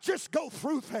 not just go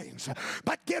through things,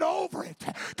 but get over it.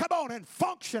 Come on, and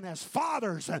function as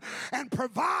fathers and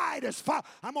provide as fathers.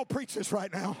 I'm going to preach this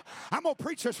right now.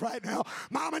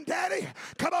 Mom and Daddy,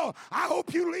 come on. I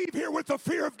hope you leave here with the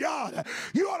fear of God.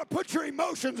 You ought to put your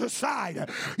emotions aside.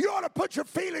 You ought to put your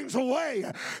feelings away.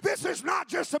 This is not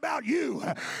just about you.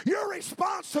 Your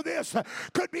response to this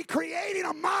could be creating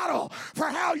a model for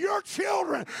how your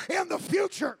children in the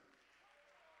future.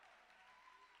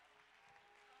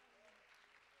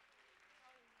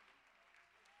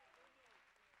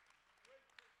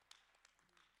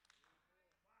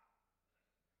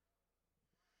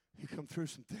 You come through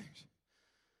some things,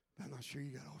 but I'm not sure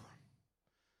you got over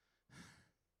them.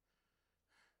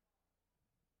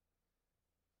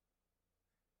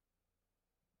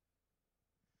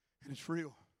 And it's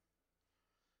real.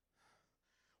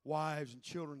 Wives and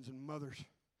children and mothers,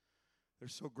 they're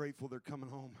so grateful they're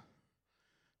coming home.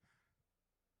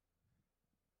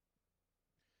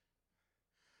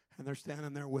 And they're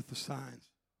standing there with the signs.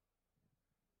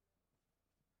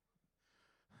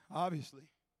 Obviously.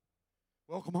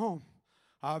 Welcome home.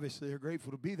 Obviously, they're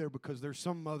grateful to be there because there's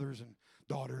some mothers and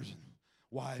daughters and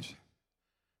wives.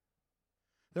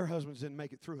 Their husbands didn't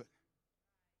make it through it.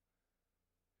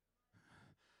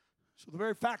 So the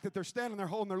very fact that they're standing there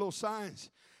holding their little signs,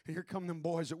 and here come them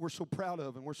boys that we're so proud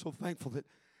of and we're so thankful that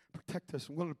protect us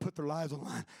and willing to put their lives on the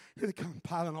line. Here they come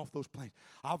piling off those planes.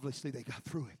 Obviously, they got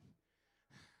through it.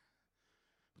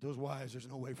 But those wives, there's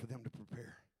no way for them to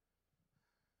prepare.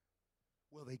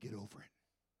 Will they get over it?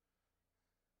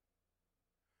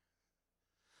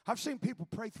 I've seen people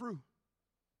pray through.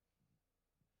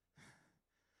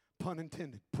 Pun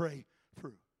intended, pray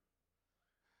through.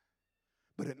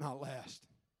 But it not last.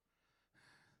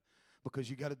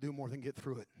 Because you got to do more than get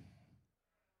through it.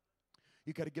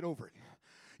 You got to get over it.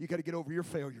 You got to get over your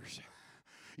failures.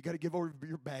 You got to get over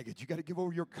your baggage. You got to get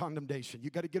over your condemnation. You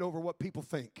got to get over what people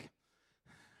think.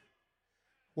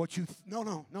 What you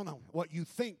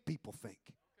think people think.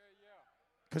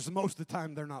 Because most of the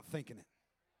time they're not thinking it.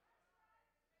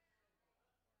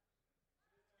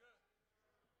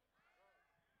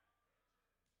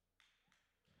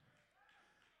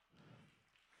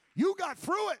 You got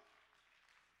through it.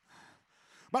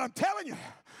 But I'm telling you,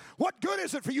 what good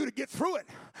is it for you to get through it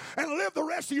and live the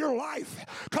rest of your life,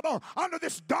 come on, under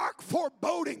this dark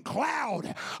foreboding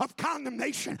cloud of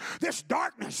condemnation, this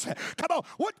darkness, come on,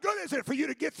 what good is it for you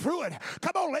to get through it?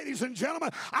 Come on, ladies and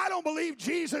gentlemen, I don't believe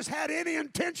Jesus had any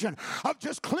intention of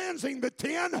just cleansing the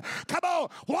 10. Come on,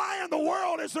 why in the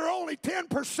world is there only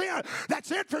 10%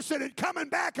 that's interested in coming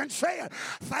back and saying,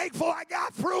 thankful I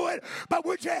got through it, but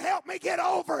would you help me get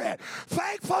over it?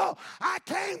 Thankful I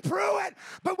came through it,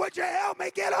 but would you help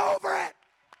me get over it?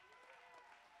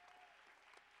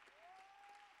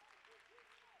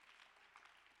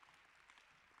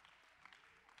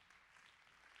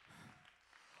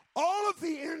 All of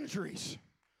the injuries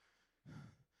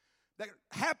that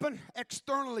happen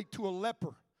externally to a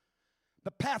leper,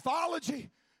 the pathology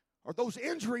or those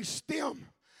injuries stem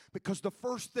because the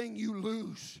first thing you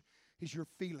lose is your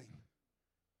feeling.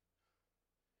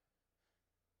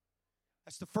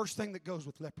 That's the first thing that goes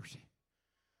with leprosy.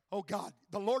 Oh God,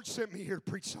 the Lord sent me here to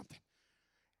preach something.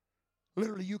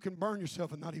 Literally, you can burn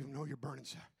yourself and not even know you're burning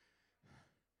yourself.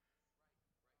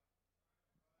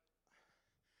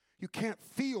 You can't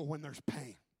feel when there's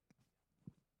pain.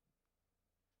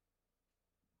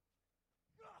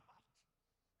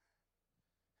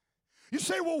 You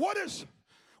say, well, what does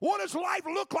life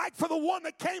look like for the one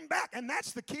that came back? And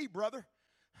that's the key, brother.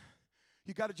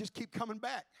 You got to just keep coming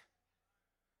back.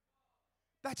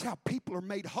 That's how people are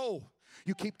made whole.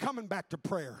 You keep coming back to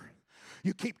prayer.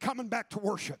 You keep coming back to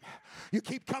worship. You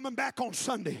keep coming back on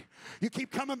Sunday. You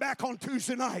keep coming back on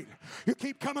Tuesday night. You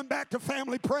keep coming back to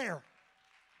family prayer.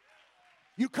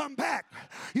 You come back.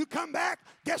 You come back.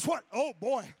 Guess what? Oh,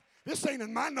 boy. This ain't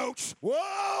in my notes.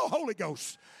 Whoa, Holy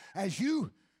Ghost. As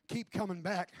you keep coming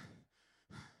back,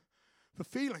 the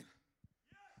feeling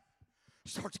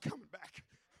starts coming back.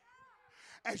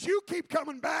 As you keep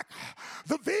coming back,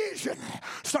 the vision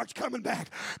starts coming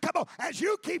back. Come on, as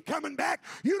you keep coming back,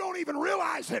 you don't even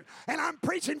realize it. And I'm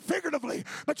preaching figuratively,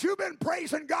 but you've been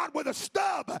praising God with a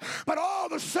stub. But all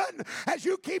of a sudden, as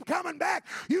you keep coming back,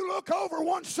 you look over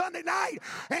one Sunday night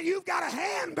and you've got a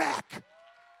hand back.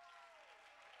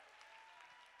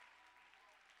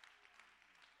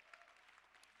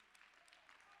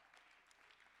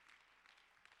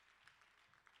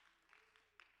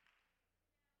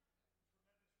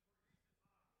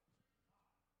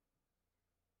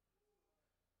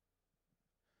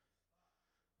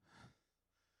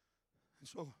 And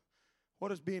so, what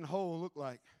does being whole look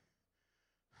like?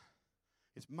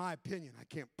 It's my opinion. I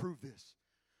can't prove this,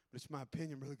 but it's my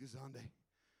opinion, Brother Gazande.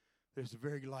 There's a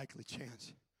very likely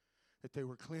chance that they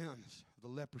were cleansed of the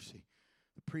leprosy.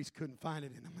 The priest couldn't find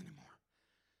it in them anymore.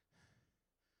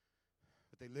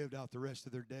 But they lived out the rest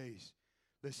of their days.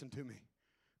 Listen to me.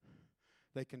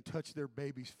 They can touch their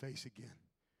baby's face again.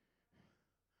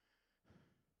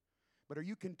 But are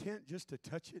you content just to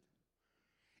touch it?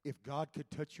 If God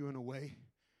could touch you in a way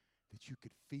that you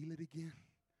could feel it again?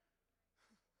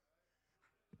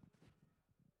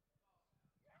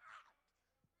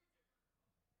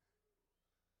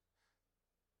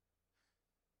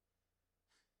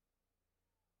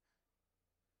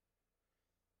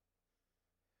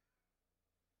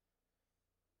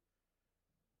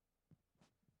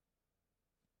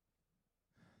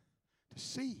 To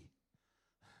see.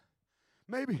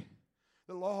 Maybe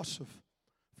the loss of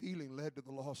feeling led to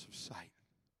the loss of sight.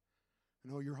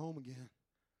 You know, you're home again.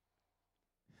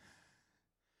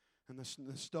 And the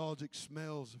nostalgic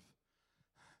smells of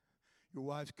your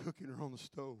wife's cooking her on the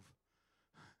stove.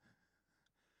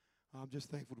 I'm just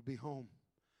thankful to be home.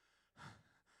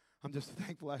 I'm just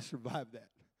thankful I survived that.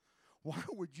 Why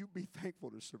would you be thankful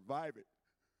to survive it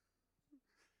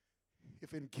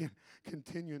if in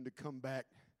continuing to come back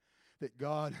that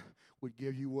God would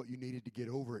give you what you needed to get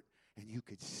over it and you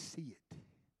could see it?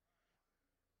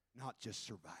 Not just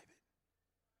survive it.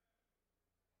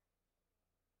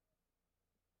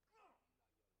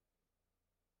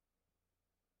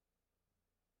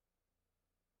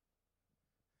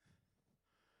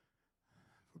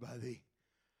 For by thee,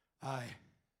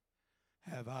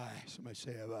 somebody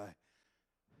say, have I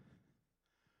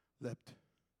leapt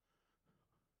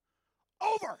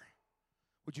over?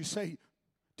 Would you say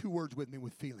two words with me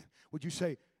with feeling? Would you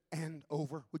say and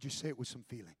over? Would you say it with some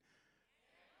feeling?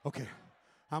 Okay.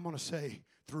 I'm going to say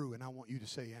through, and I want you to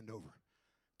say and over.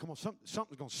 Come on,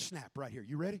 something's going to snap right here.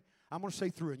 You ready? I'm going to say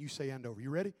through, and you say and over. You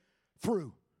ready?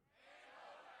 Through.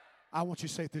 I want you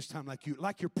to say it this time like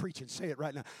you're preaching. Say it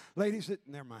right now. Ladies,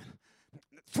 never mind.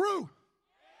 Through.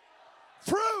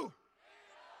 Through.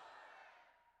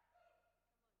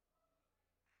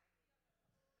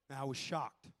 Now, I was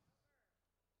shocked.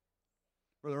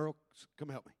 Brother Earl, come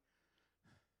help me.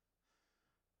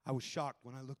 I was shocked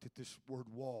when I looked at this word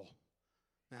wall.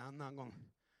 Now, I'm not going to.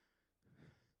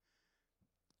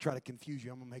 try to confuse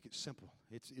you. I'm going to make it simple.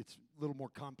 It's a little more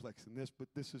complex than this, but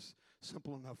this is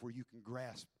simple enough where you can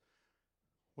grasp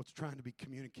what's trying to be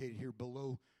communicated here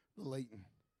below the latent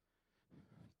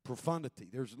profundity.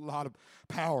 There's a lot of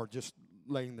power just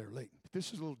laying there latent. But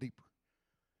this is a little deeper.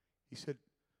 He said,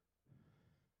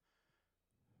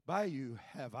 by you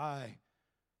have I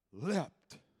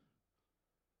leapt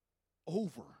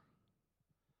over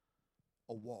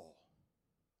a wall.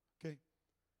 Okay?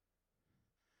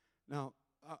 Now,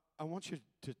 I want you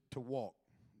to walk,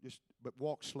 but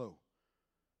walk slow.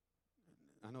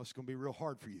 I know it's going to be real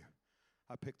hard for you.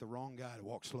 I picked the wrong guy to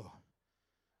walk slow.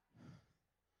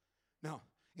 Now,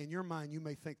 in your mind, you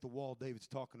may think the wall David's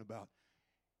talking about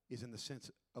is in the sense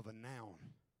of a noun,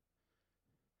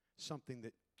 something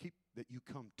that you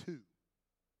come to.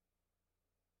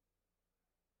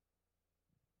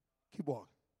 Keep walking.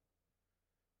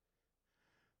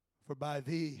 For by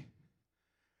thee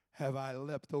have I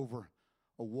leapt over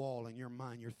a wall. In your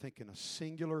mind, you're thinking a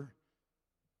singular,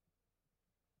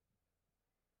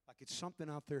 like it's something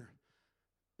out there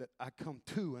that I come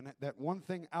to, and that one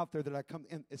thing out there that I come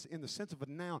in, it's in the sense of a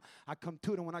noun. I come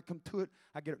to it, and when I come to it,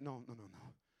 I get it. No.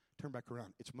 Turn back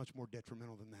around. It's much more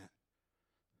detrimental than that.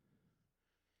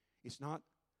 It's not,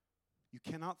 you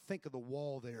cannot think of the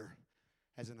wall there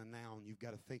as in a noun. You've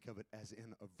got to think of it as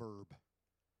in a verb.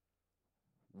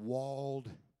 Walled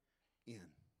in.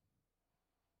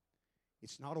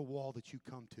 It's not a wall that you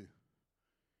come to.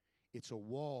 It's a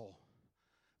wall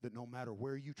that no matter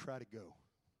where you try to go,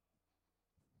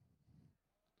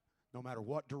 no matter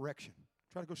what direction,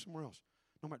 try to go somewhere else.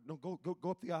 No, go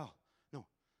up the aisle. No.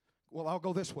 Well, I'll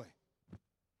go this way.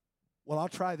 Well, I'll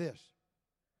try this.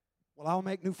 Well, I'll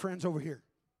make new friends over here.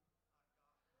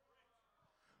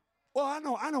 Well, I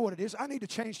know what it is. I need to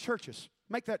change churches.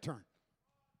 Make that turn.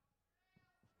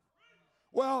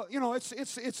 Well,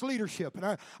 it's leadership,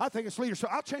 and I think it's leadership.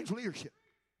 I'll change leadership.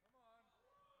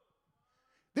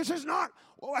 This is not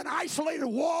an isolated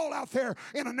wall out there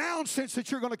in a noun sense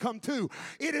that you're going to come to.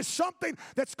 It is something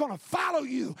that's going to follow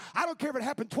you. I don't care if it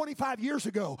happened 25 years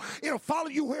ago. It'll follow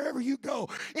you wherever you go.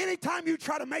 Anytime you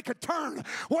try to make a turn,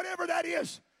 whatever that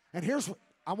is. And here's what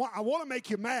I want to make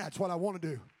you mad. That's what I want to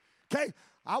do. Okay?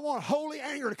 I want holy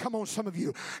anger to come on some of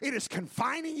you. It is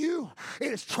confining you.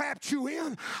 It has trapped you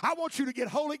in. I want you to get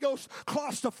Holy Ghost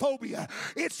claustrophobia.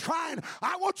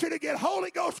 I want you to get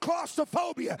Holy Ghost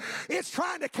claustrophobia. It's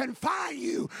trying to confine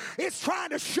you. It's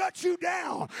trying to shut you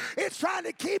down. It's trying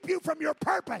to keep you from your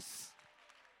purpose.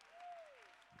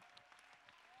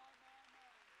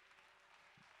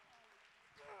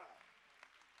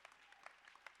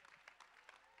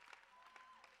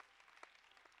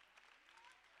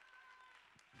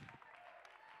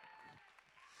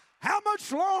 How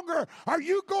much longer are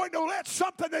you going to let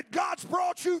something that God's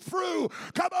brought you through,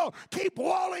 come on, keep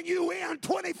walling you in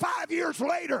 25 years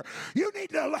later? You need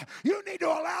to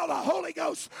allow the Holy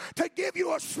Ghost to give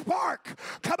you a spark.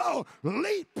 Come on,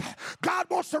 leap. God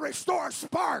wants to restore a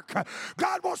spark.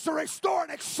 God wants to restore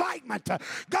an excitement.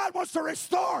 God wants to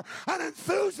restore an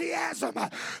enthusiasm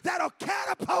that'll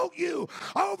catapult you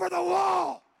over the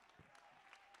wall.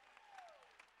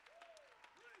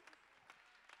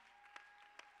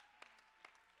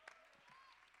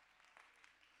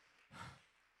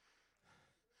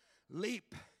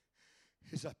 Leap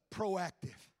is a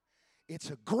proactive. It's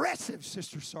aggressive,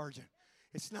 Sister Sergeant.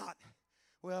 It's not,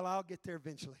 well, I'll get there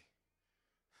eventually.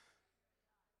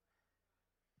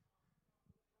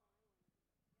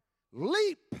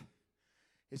 Leap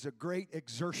is a great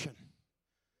exertion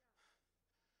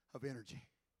of energy.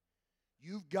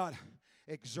 You've got to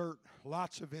exert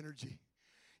lots of energy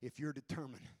if you're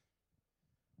determined.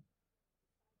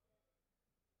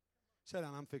 Sit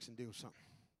down, I'm fixing to do something.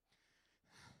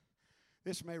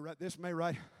 This may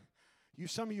right.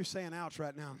 Some of you saying ouch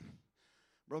right now.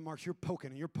 Brother Marks, you're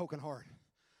poking, and you're poking hard.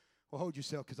 Well, hold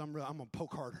yourself, because I'm going to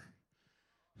poke harder.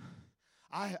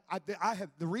 I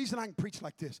have the reason I can preach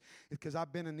like this is because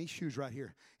I've been in these shoes right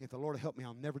here. If the Lord will help me,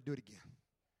 I'll never do it again.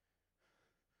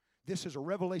 This is a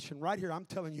revelation right here. I'm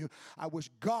telling you, I wish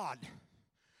God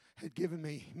had given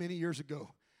me many years ago.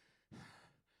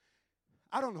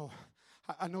 I don't know.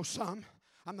 I know some.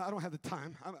 I don't have the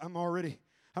time.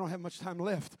 I don't have much time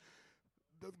left.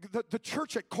 The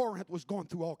church at Corinth was going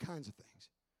through all kinds of things.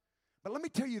 But let me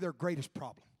tell you their greatest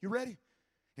problem. You ready?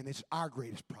 And it's our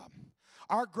greatest problem.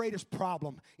 Our greatest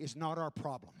problem is not our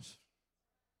problems.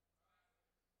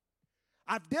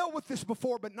 I've dealt with this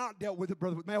before, but not dealt with it,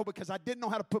 Brother Mel, because I didn't know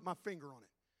how to put my finger on it.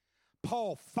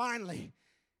 Paul finally,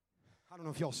 I don't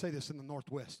know if y'all say this in the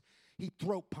Northwest, he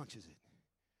throat punches it.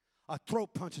 A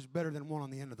throat punch is better than one on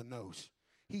the end of the nose.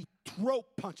 He throat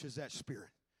punches that spirit.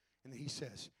 And he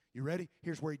says, You ready?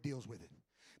 Here's where he deals with it.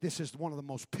 This is one of the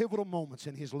most pivotal moments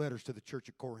in his letters to the church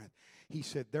at Corinth. He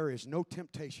said, there is no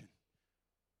temptation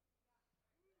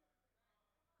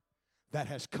that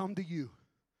has come to you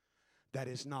that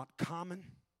is not common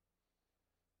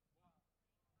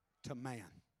to man.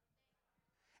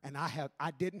 And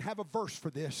I didn't have a verse for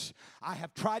this. I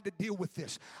have tried to deal with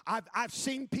this. I've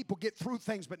seen people get through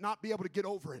things but not be able to get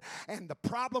over it. And the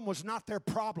problem was not their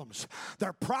problems.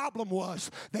 Their problem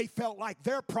was they felt like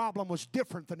their problem was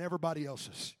different than everybody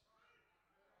else's.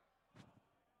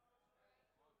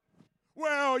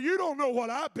 Well, you don't know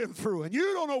what I've been through, and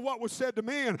you don't know what was said to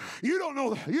me, and you don't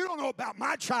know about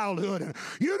my childhood, and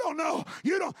you don't know.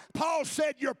 Paul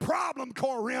said your problem,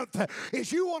 Corinth,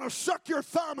 is you want to suck your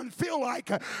thumb and feel like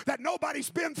that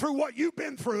nobody's been through what you've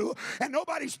been through, and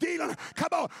nobody's dealing. Come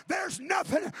on, there's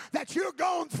nothing that you're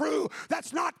going through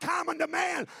that's not common to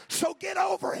man. So get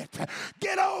over it.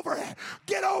 Get over it.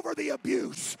 Get over the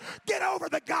abuse. Get over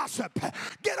the gossip.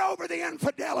 Get over the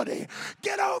infidelity.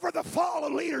 Get over the fall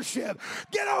of leadership.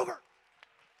 Get over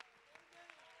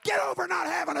not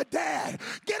having a dad.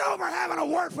 Get over having a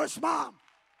worthless mom.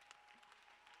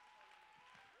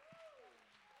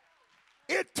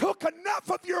 It took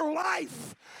enough of your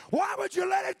life. Why would you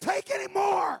let it take any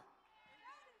more?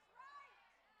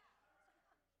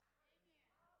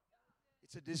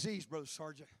 It's a disease, Brother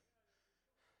Sergeant.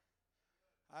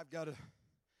 I got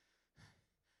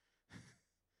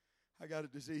a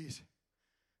disease.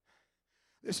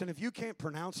 Listen, if you can't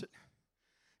pronounce it,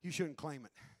 you shouldn't claim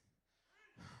it.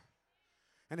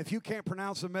 And if you can't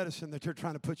pronounce the medicine that they're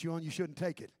trying to put you on, you shouldn't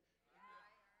take it.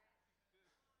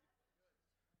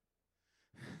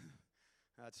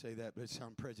 I'd say that, but it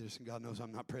sounds prejudiced, and God knows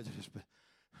I'm not prejudiced, but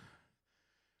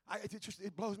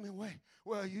it blows me away.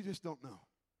 Well, you just don't know.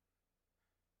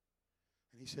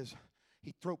 And he says,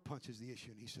 he throat punches the issue,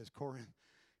 and he says, Corinth,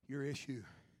 your issue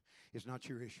is not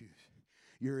your issues.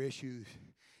 Your issues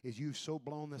is you've so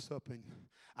blown this up and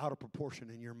out of proportion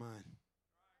in your mind.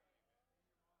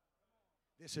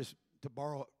 This is, to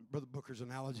borrow Brother Booker's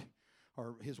analogy,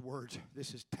 or his words,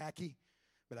 this is tacky,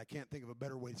 but I can't think of a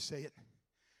better way to say it.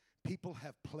 People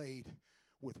have played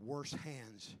with worse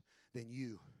hands than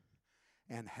you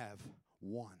and have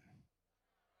won.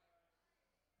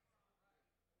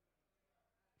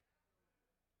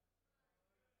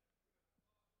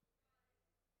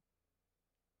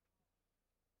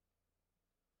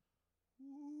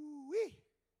 Ooh-wee.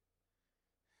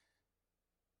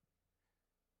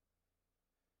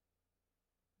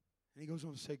 And he goes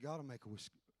on to say, God will make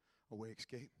a way of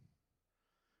escape.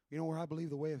 You know where I believe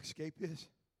the way of escape is?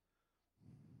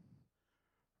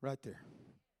 Right there.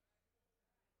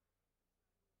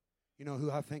 You know who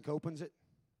I think opens it?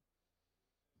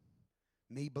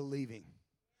 Me believing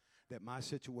that my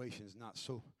situation is not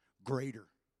so greater.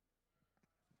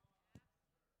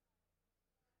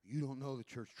 You don't know the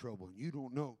church trouble, and you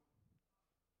don't know.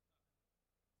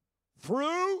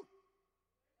 Through,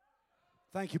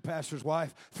 thank you, pastor's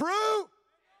wife, through,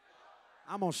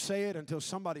 I'm going to say it until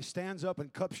somebody stands up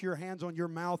and cups your hands on your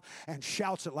mouth and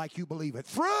shouts it like you believe it.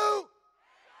 Through.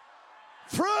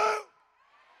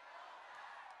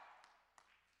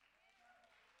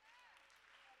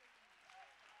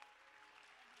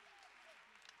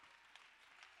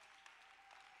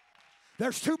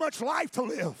 There's too much life to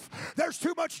live. There's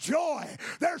too much joy.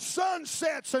 There's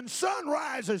sunsets and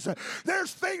sunrises.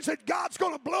 There's things that God's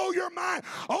going to blow your mind.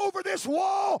 Over this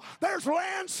wall, there's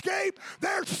landscape.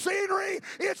 There's scenery.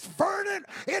 It's verdant.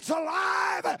 It's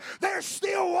alive. There's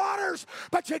still waters.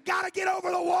 But you got to get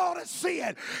over the wall to see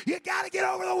it. You got to get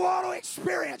over the wall to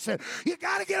experience it. You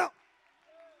got to get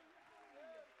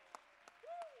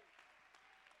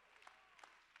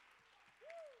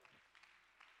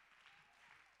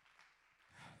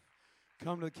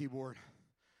Come to the keyboard.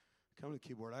 Come to the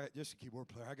keyboard. Just a keyboard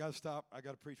player. I got to stop. I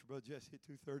got to preach for Brother Jesse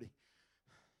at 2:30.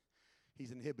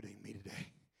 He's inhibiting me today.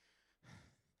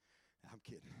 I'm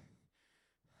kidding.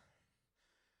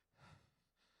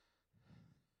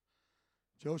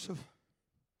 Joseph.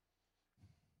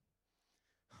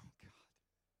 Oh, God.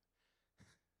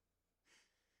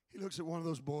 He looks at one of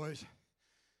those boys.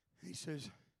 He says,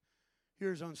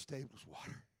 here's unstable as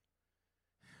water.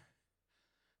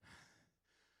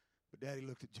 Daddy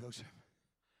looked at Joseph,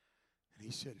 and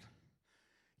he said,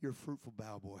 you're a fruitful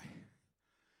bough, boy.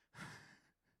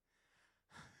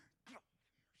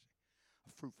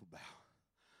 A fruitful bough.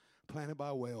 Planted by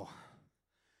a well,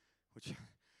 which,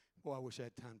 boy, I wish I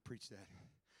had time to preach that.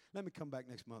 Let me come back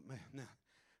next month, man. Now,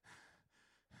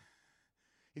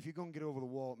 if you're going to get over the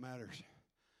wall, it matters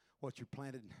what you're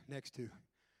planted next to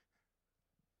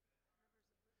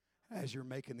as you're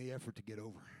making the effort to get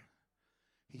over.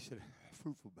 He said, a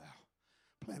fruitful bough,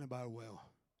 planted by a well.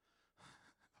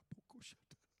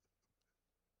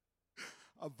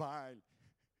 A vine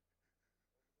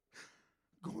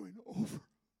going over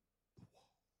the wall.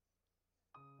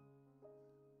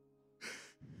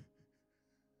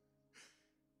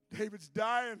 David's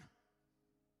dying.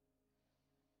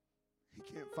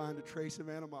 He can't find a trace of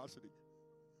animosity.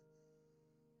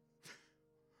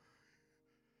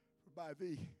 By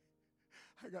thee,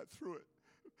 I got through it.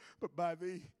 But by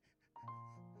thee,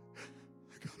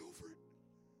 I got over it.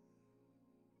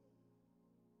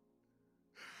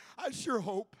 I sure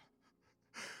hope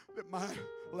that my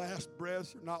last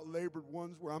breaths are not labored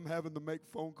ones where I'm having to make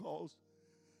phone calls.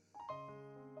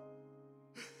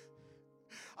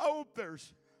 I hope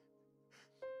there's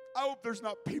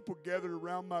not people gathered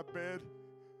around my bed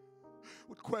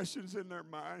with questions in their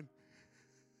mind.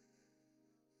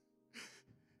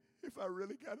 If I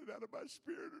really got it out of my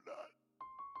spirit or not.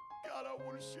 God, I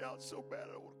want to shout so bad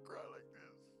I want to cry like this.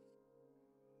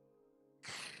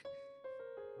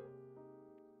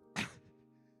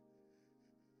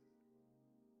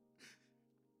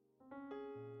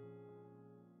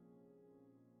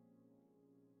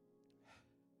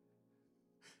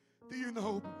 Do you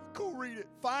know? Go read it.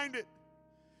 Find it.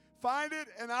 Find it,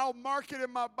 and I'll mark it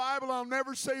in my Bible. I'll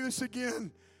never say this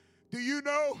again. Do you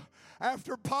know,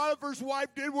 after Potiphar's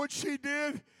wife did what she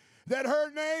did, that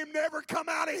her name never come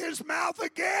out of his mouth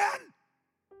again?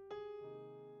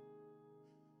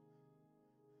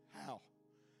 How?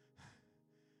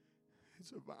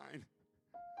 It's a vine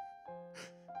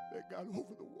that got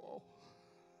over the wall.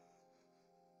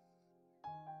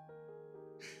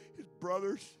 His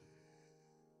brothers,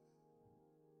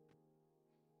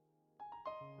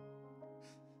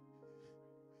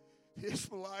 the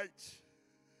Ishmaelites,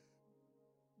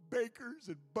 bakers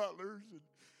and butlers and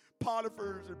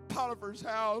Potiphar's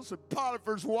house and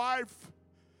Potiphar's wife.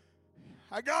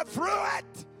 I got through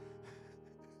it.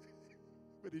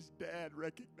 But his dad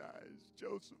recognized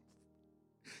Joseph.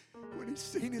 When he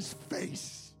seen his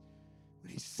face,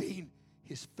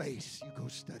 you go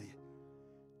study it.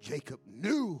 Jacob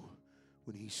knew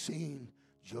when he seen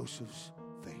Joseph's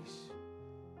face.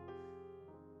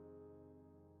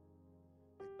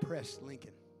 They pressed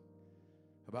Lincoln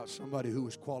about somebody who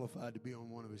was qualified to be on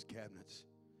one of his cabinets.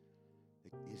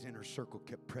 His inner circle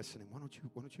kept pressing him. Why don't you?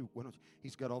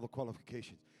 He's got all the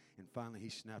qualifications. And finally he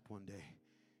snapped one day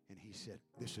and he said,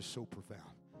 this is so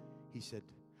profound. He said,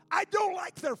 I don't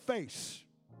like their face.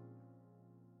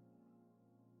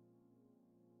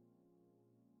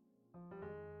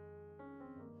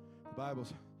 The Bible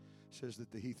says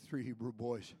that the three Hebrew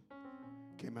boys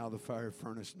came out of the fire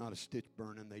furnace, not a stitch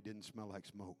burning. They didn't smell like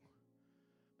smoke.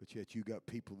 But yet you got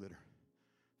people that are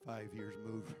 5 years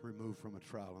removed from a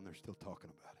trial and they're still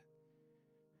talking about it.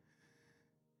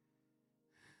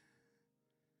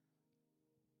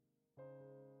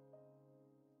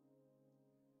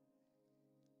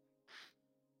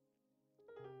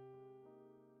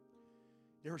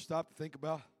 You ever stop to think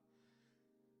about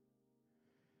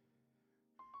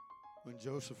when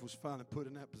Joseph was finally put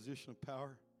in that position of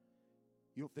power?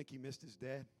 You don't think he missed his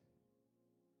dad?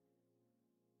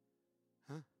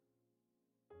 Huh?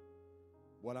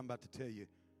 What I'm about to tell you,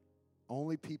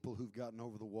 only people who've gotten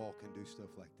over the wall can do stuff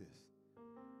like this.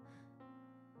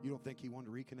 You don't think he wanted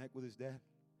to reconnect with his dad?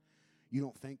 You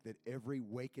don't think that every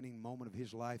wakening moment of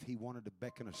his life he wanted to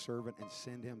beckon a servant and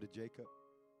send him to Jacob?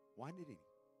 Why did he?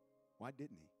 Why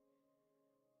didn't he?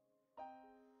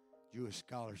 Jewish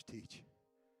scholars teach.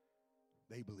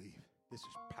 They believe this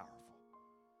is powerful.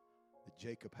 That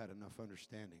Jacob had enough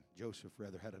understanding, Joseph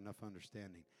rather had enough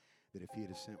understanding that if he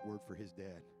had sent word for his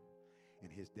dad,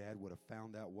 and his dad would have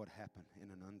found out what happened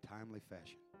in an untimely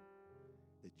fashion,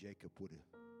 that Jacob would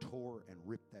have tore and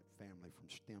ripped that family from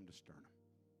stem to sternum.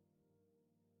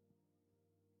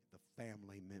 The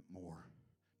family meant more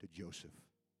to Joseph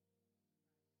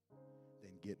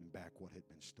than getting back what had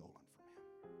been stolen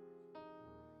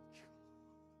from him.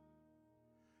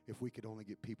 If we could only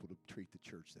get people to treat the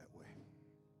church that way.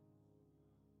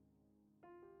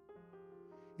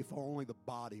 If only the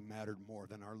body mattered more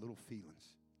than our little feelings.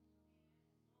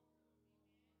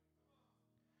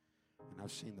 And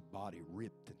I've seen the body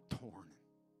ripped and torn.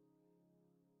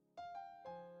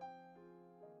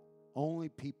 Only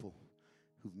people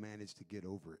who've managed to get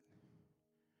over it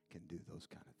can do those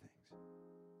kind of things.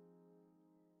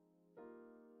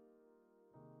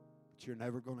 But you're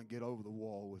never going to get over the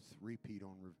wall with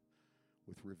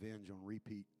with revenge on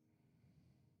repeat.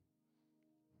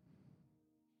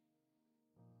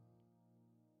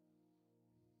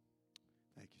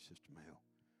 Thank you, Sister Mayo.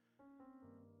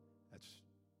 That's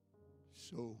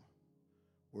so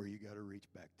where you got to reach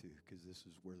back to, because this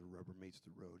is where the rubber meets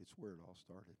the road. It's where it all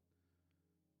started.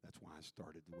 That's why I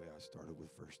started the way I started with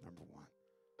verse number 1.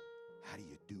 How do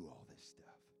you do all this stuff?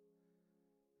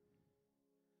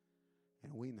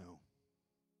 And we know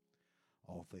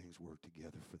all things work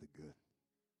together for the good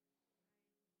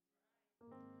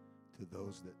to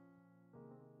those that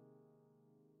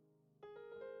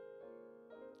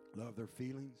love their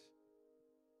feelings,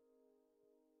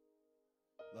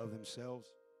 love themselves.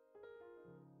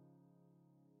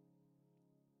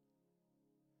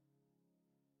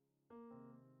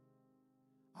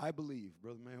 I believe,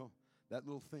 Brother Mayo, that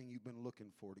little thing you've been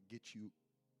looking for to get you,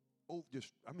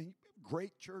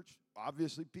 great church,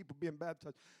 obviously people being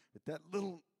baptized, but that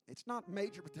little, it's not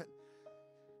major, but that,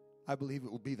 I believe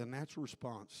it will be the natural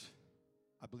response.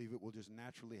 I believe it will just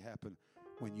naturally happen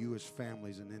when you as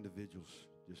families and individuals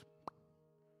just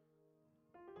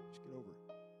get over it.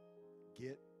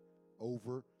 Get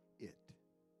over it.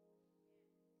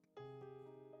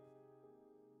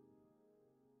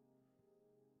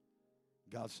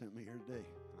 God sent me here today.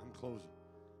 I'm closing.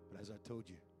 But as I told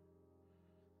you,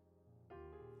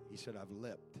 He said, I've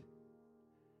leapt.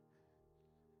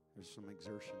 There's some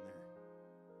exertion there.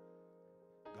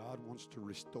 God wants to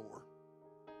restore.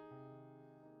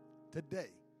 Today,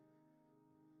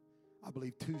 I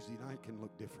believe Tuesday night can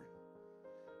look different.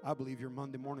 I believe your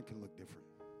Monday morning can look different.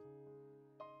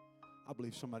 I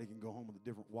believe somebody can go home with a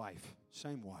different wife.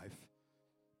 Same wife.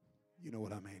 You know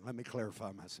what I mean. Let me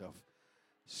clarify myself.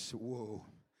 So, whoa.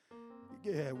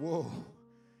 Yeah, whoa.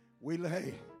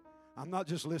 I'm not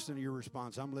just listening to your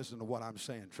response. I'm listening to what I'm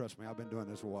saying. Trust me, I've been doing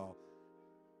this a while.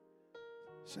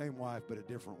 Same wife, but a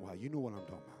different wife. You know what I'm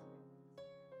talking about.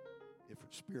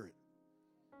 Different spirit.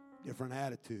 Different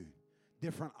attitude.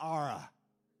 Different aura.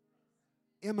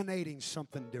 Emanating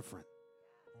something different.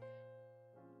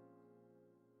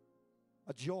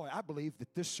 A joy. I believe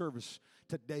that this service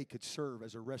today could serve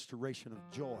as a restoration of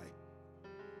joy.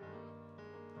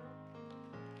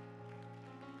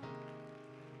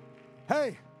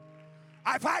 Hey,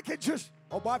 if I could just,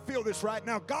 I feel this right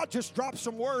now. God just dropped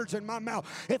some words in my mouth.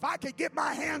 If I could get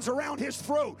my hands around His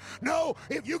throat. No,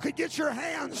 if you could get your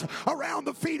hands around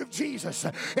the feet of Jesus.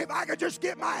 If I could just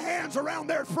get my hands around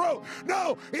their throat.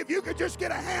 No, if you could just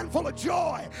get a handful of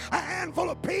joy, a handful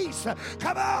of peace.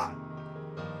 Come on.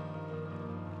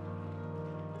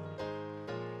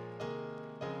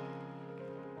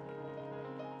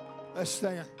 Let's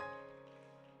stand.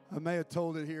 I may have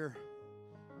told it here.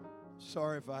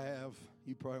 Sorry if I have.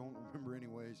 You probably won't remember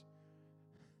anyways.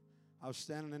 I was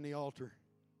standing in the altar.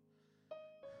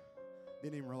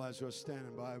 Didn't even realize who I was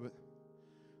standing by, but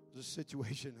it was a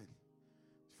situation that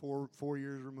 4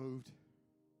 years removed.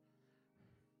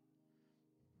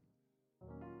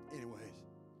 Anyways,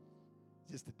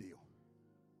 just a deal.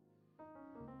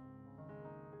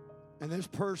 And this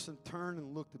person turned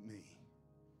and looked at me.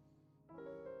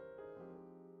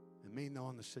 And me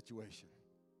knowing the situation.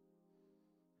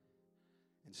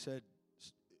 And said,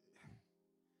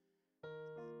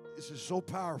 this is so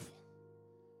powerful,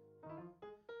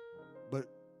 but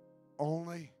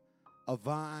only a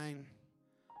vine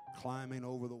climbing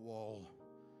over the wall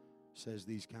says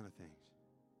these kind of things.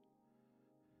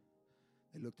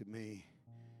 They looked at me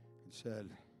and said,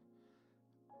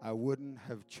 I wouldn't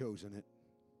have chosen it,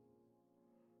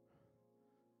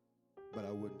 but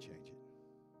I wouldn't change it.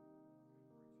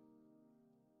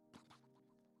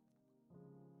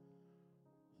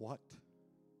 What?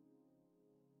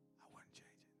 I wouldn't change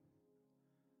it.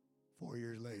 4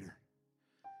 years later,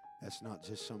 that's not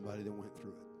just somebody that went through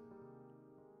it.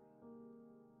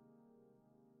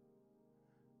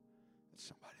 It's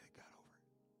somebody that got over it.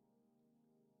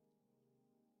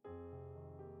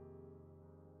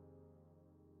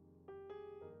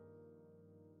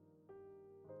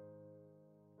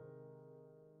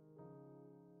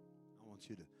 I want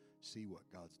you to see what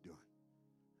God's doing.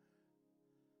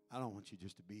 I don't want you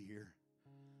just to be here.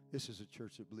 This is a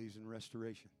church that believes in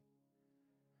restoration.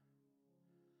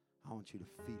 I want you to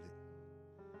feel it.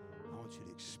 I want you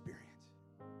to experience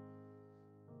it.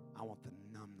 I want the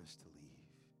numbness to leave.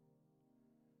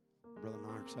 Brother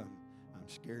Marks, I'm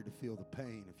scared to feel the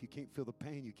pain. If you can't feel the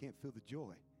pain, you can't feel the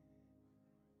joy.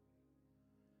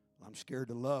 I'm scared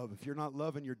to love. If you're not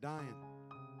loving, you're dying.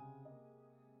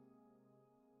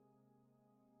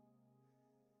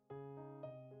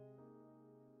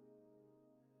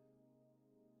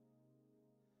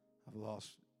 I've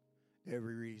lost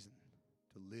every reason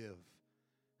to live.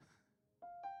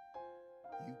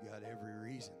 You got every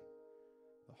reason.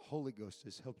 The Holy Ghost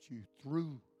has helped you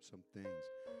through some things.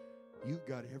 You've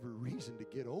got every reason to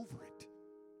get over it.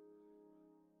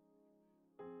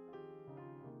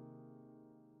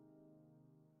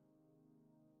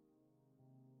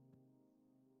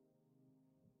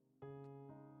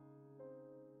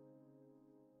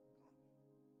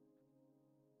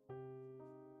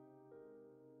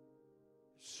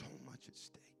 much at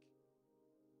stake.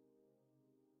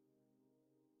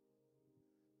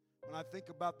 When I think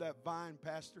about that vine,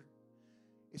 Pastor,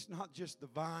 it's not just the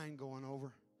vine going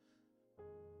over.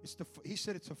 He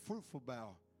said it's a fruitful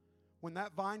bough. When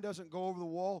that vine doesn't go over the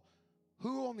wall,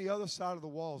 who on the other side of the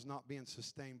wall is not being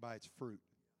sustained by its fruit?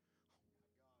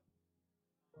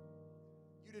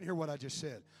 You didn't hear what I just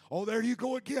said. Oh, there you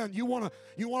go again. You want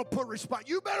to put response.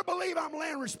 You better believe I'm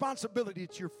laying responsibility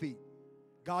at your feet.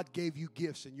 God gave you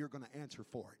gifts and you're going to answer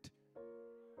for it.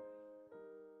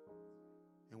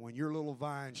 And when your little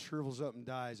vine shrivels up and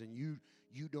dies and you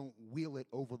don't wheel it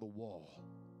over the wall,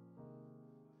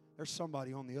 there's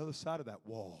somebody on the other side of that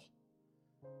wall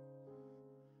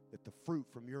that the fruit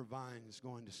from your vine is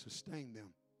going to sustain them.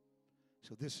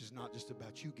 So this is not just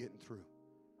about you getting through.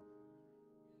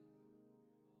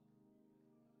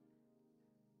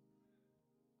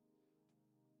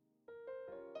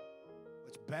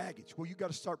 It's baggage. Well, you got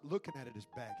to start looking at it as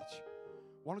baggage.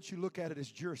 Why don't you look at it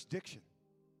as jurisdiction?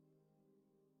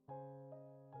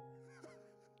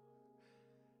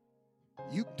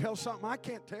 You can tell something I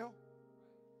can't tell.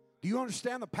 Do you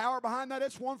understand the power behind that?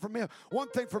 It's one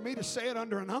thing for me to say it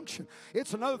under an unction.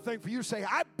 It's another thing for you to say,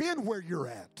 I've been where you're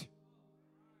at.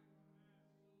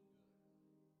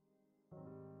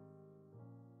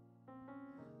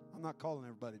 I'm not calling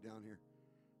everybody down here.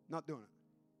 Not doing it.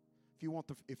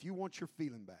 If you want your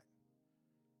feeling back,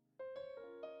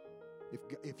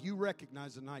 if you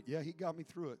recognize tonight, yeah, he got me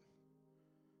through it,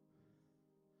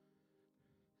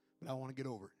 but I want to get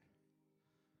over it.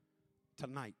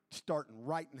 Tonight, starting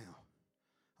right now,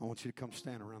 I want you to come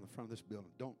stand around the front of this building.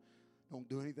 Don't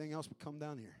do anything else but come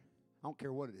down here. I don't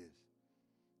care what it is.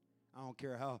 I don't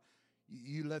care how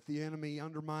you let the enemy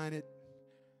undermine it.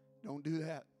 Don't do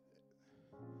that.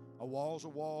 A wall's a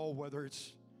wall, whether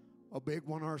it's a big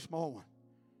one or a small one.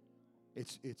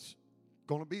 It's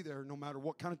going to be there no matter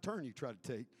what kind of turn you try to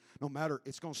take. No matter,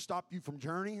 it's going to stop you from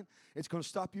journeying. It's going to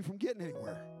stop you from getting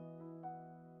anywhere.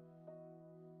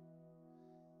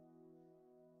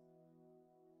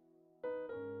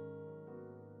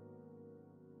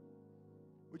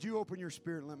 Would you open your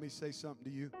spirit and let me say something to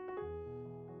you?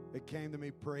 It came to me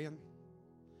praying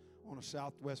on a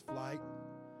Southwest flight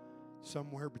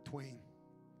somewhere between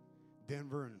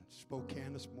Denver and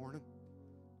Spokane this morning.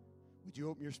 Would you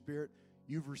open your spirit?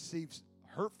 You've received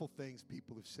hurtful things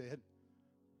people have said.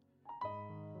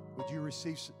 Would you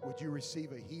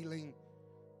receive a healing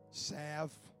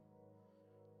salve?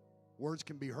 Words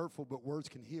can be hurtful, but words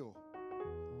can heal.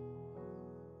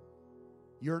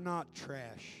 You're not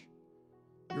trash.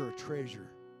 You're a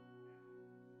treasure.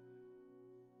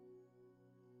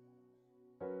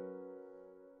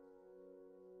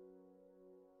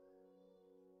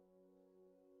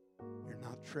 You're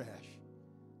not trash.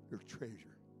 You're a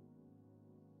treasure.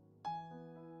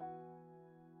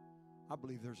 I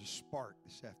believe there's a spark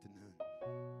this afternoon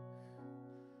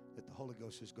that the Holy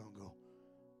Ghost is going to go.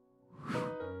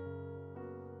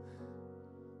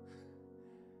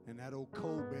 And that old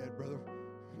coal bed, Brother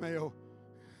Mayo.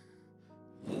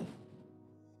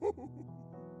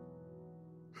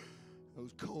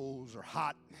 Those coals are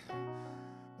hot.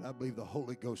 But I believe the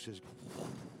Holy Ghost is.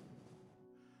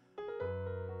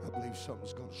 I believe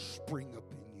something's going to spring up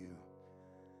in you.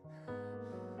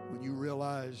 When you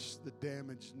realize the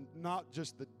damage, not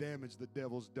just the damage the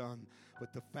devil's done,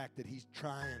 but the fact that he's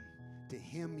trying to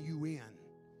hem you in.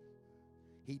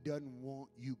 He doesn't want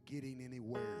you getting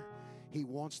anywhere. He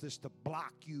wants this to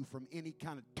block you from any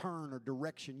kind of turn or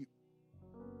direction.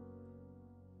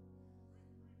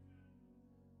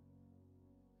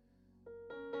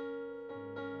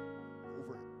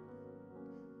 Over it.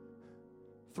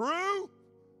 Through.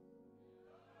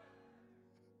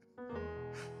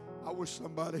 I wish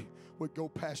somebody would go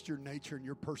past your nature and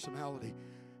your personality.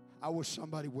 I wish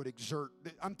somebody would exert.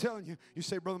 I'm telling you, you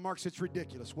say, Brother Marks, it's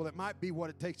ridiculous. Well, it might be what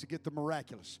it takes to get the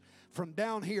miraculous. From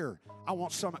down here, I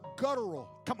want some guttural.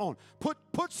 Come on, put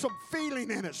some feeling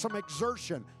in it, some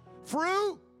exertion.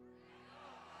 Through.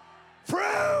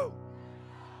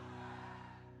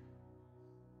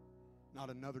 Not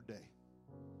another day.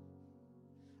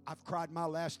 I've cried my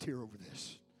last tear over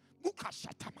this.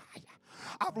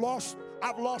 I've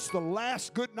lost the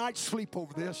last good night's sleep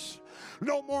over this.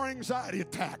 No more anxiety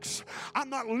attacks. I'm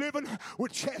not living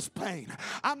with chest pain.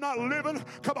 I'm not living,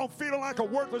 come on, feeling like a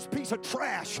worthless piece of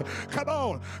trash. Come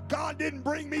on. God didn't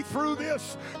bring me through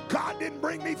this. God didn't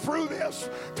bring me through this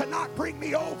to not bring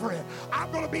me over it.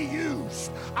 I'm going to be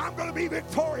used. I'm going to be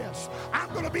victorious.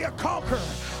 I'm going to be a conqueror.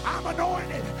 I'm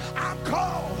anointed. I'm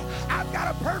called. I've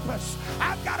got a purpose.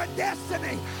 I've got a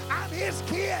destiny. I'm His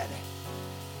kid.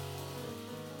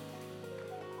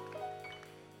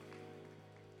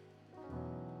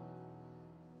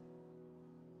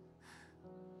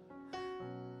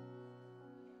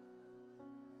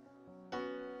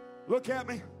 Look at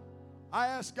me. I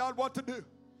asked God what to do.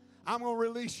 I'm going to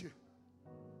release you.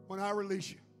 When I release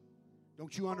you,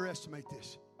 don't you underestimate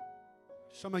this.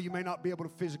 Some of you may not be able to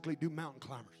physically do mountain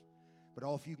climbers, but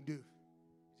all you can do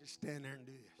is just stand there and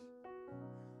do this.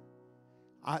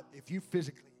 If you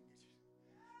physically,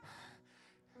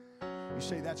 you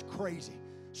say that's crazy.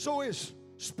 So is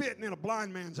spitting in a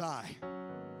blind man's eye.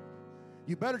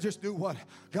 You better just do what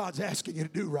God's asking you to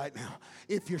do right now.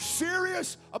 If you're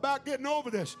serious about getting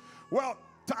over this, well,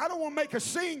 I don't want to make a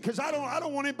scene because I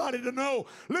don't want anybody to know.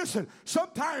 Listen,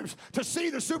 sometimes to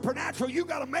see the supernatural, you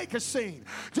got to make a scene.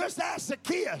 Just ask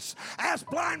Zacchaeus. Ask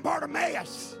blind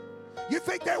Bartimaeus. You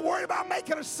think they're worried about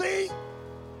making a scene?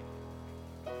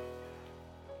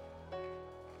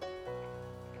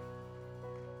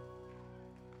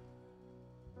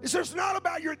 This is not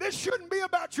about this shouldn't be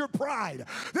about your pride.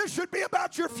 This should be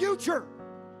about your future.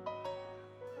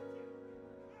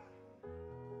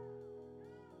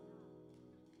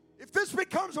 If this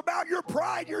becomes about your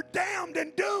pride, you're damned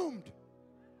and doomed.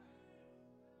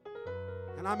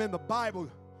 And I'm in the Bible.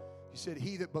 He said,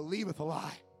 he that believeth a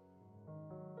lie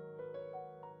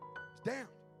is damned.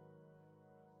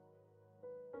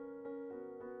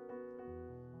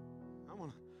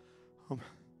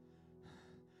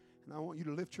 And I want you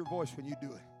to lift your voice when you do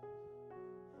it.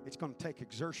 It's going to take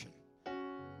exertion. I'm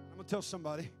going to tell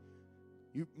somebody,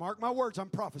 you mark my words, I'm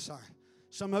prophesying.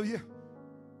 Some of you,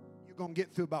 you're going to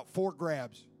get through about 4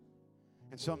 grabs,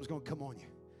 and something's going to come on you.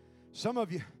 Some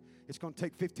of you, it's going to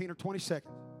take 15 or 20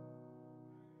 seconds,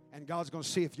 and God's going to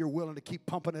see if you're willing to keep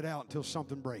pumping it out until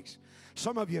something breaks.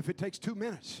 Some of you, if it takes 2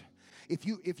 minutes, if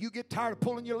you get tired of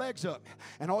pulling your legs up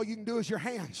and all you can do is your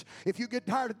hands, if you get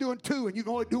tired of doing 2 and you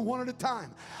can only do 1 at a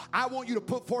time, I want you to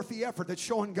put forth the effort that's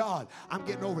showing God, I'm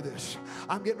getting over this.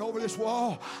 I'm getting over this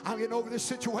wall. I'm getting over this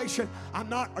situation.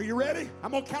 Are you ready?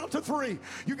 I'm going to count to 3.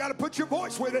 You got to put your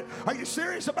voice with it. Are you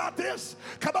serious about this?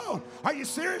 Come on. Are you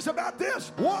serious about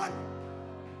this? 1,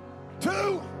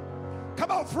 2,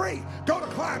 come on, 3. Go to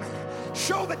climbing.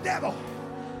 Show the devil.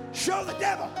 Show the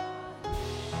devil.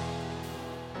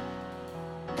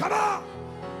 Come on.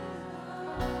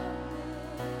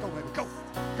 Go, baby, go,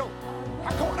 go.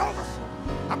 I'm going over.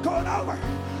 I'm going over.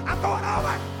 I'm going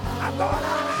over. I'm going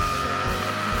over.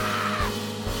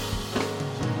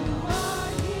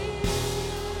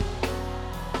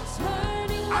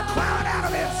 I'm climbing out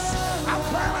of this. I'm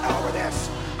climbing over this.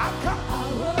 I'm coming.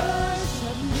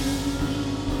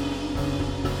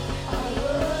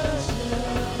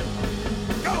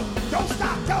 Go. Don't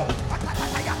stop. Go.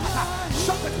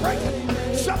 Something's breaking.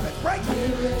 Something's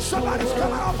breaking. Somebody's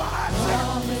coming off a high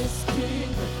seat.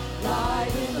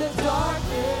 Light in the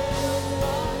darkness.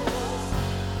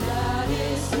 That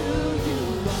is who you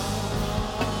are.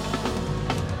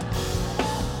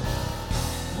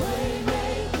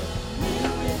 Waymaker,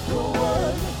 miracle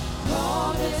worker,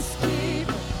 promise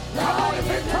keeper. Come on, if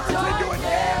it turns into a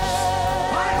dance,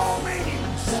 by all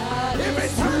means. If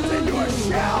it turns into a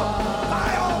shout,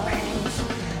 by all means.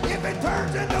 If it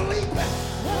turns into leaping,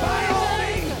 by all means.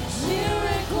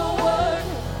 Miracle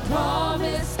worker,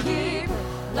 promise keeper,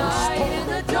 light in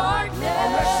the darkness. A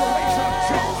restoration of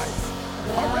joy,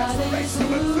 a restoration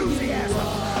of enthusiasm,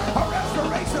 a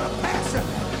restoration of passion,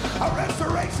 a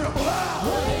restoration of love.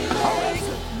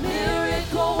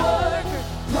 Miracle worker,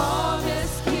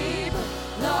 promise keeper,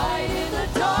 light in the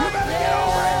darkness. You better get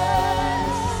over it.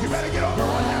 You better get over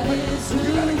what happened.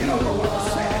 You better get over what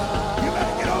was said. You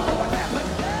better get over what happened.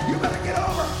 You better get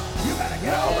over. You better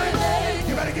get over it.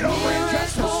 You better get over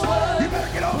injustice. You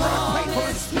better get over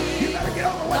unfaithfulness. You better get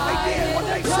over what they did, what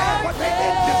they said, what they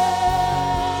didn't do.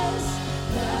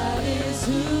 That is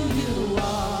who you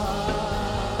are.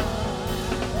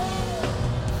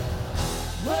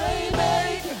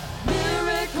 Waymaker,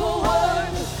 miracle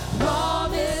worker,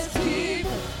 promise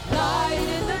keeper, light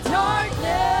in the darkness.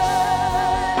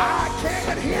 I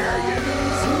can't hear you.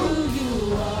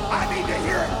 I need to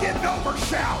hear it getting over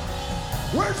shout.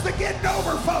 Where's the getting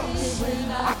over, folks?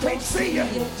 I can't see you.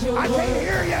 I can't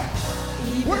hear you.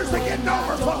 Where's the getting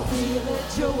over, folks?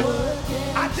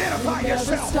 Identify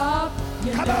yourself.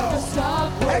 Come on.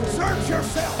 Exert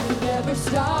yourself. You never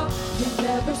stop. You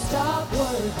never stop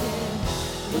working.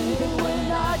 Even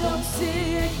when I don't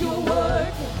see it, you're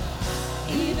working.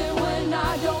 Even when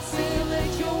I don't feel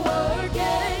it, you're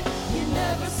working. You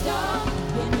never stop.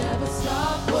 You never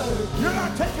stop working. You're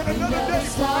not taking another day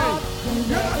from me.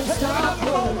 You're not taking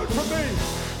another moment from me.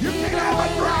 You can't have my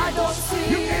dreams.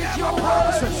 You can't have my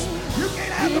promises. You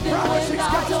can't have the promises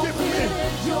God's given me.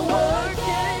 You're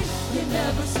working. You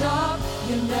never stop.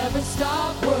 You never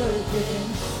stop working.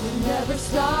 never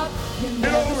stop.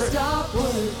 Get over it.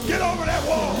 Get over that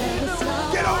wall.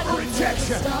 Get over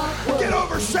rejection. Get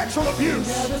over sexual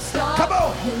abuse. Come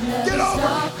on. Get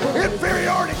over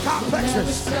inferiority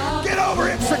complexes. Get over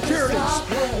insecurities.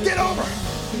 Get over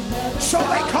it. So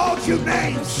they called you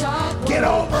names. Get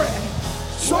over it.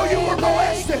 So you were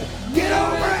molested. Get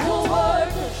over it.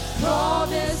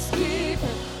 Promise keeper,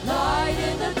 light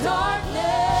in the darkness.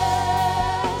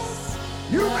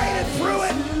 You made it through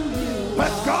it.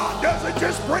 But God doesn't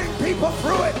just bring people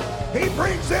through it. He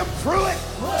brings them through it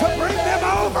to bring them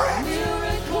over it.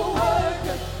 Miracle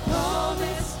worker,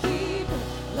 promise keeper,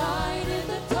 light in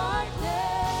the darkness.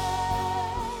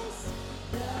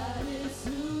 That is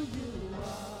who you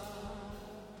are.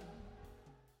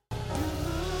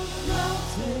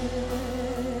 Mountains,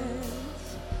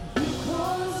 you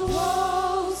cause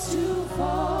walls to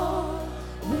fall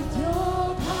with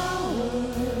your power.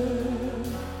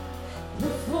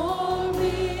 Perform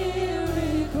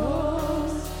miracles.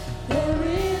 There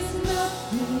is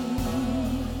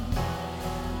nothing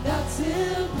that's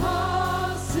impossible.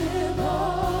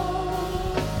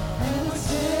 And we're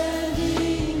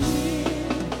standing here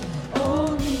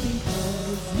only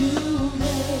because you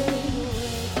made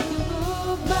you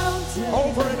move mountains.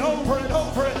 Over and over and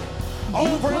over it.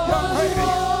 Over it, young lady.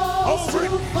 Over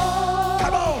it.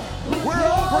 Come on. We're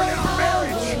over it in our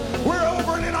marriage. We're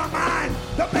over it in our mind.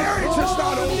 The marriage is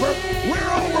not over.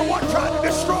 We're over what tried to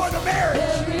destroy the marriage.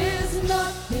 There is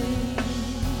nothing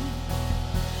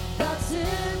that's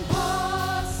impossible.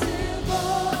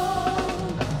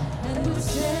 And we're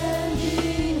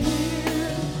standing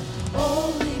here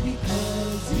only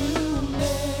because you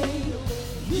made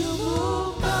you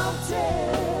move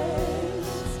mountains.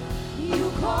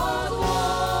 You cause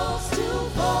walls to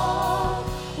fall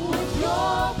with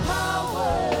your power.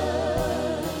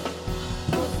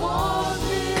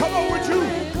 Come on, would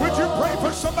you pray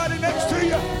for somebody next to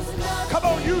you? Come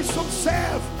on, use some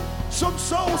salve, some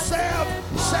soul salve,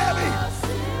 savvy.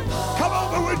 Come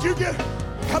on, but would you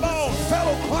come on,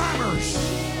 fellow climbers.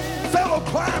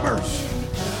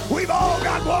 We've all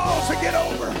got walls to get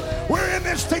over. We're in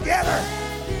this together.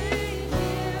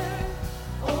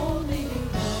 Only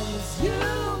because you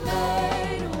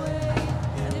made a way.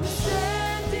 And I'm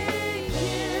standing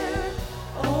here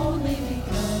only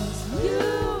because you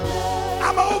made.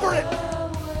 I'm over it.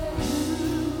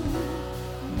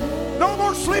 No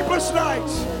more sleepless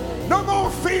nights. No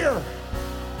more fear.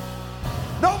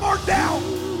 No more doubt.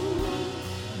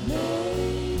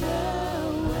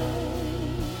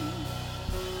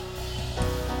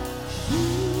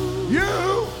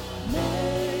 You,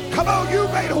 come on, you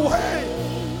made a way.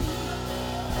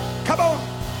 Come on.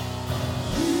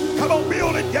 Come on,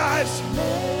 build it, guys.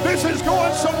 This is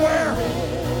going somewhere.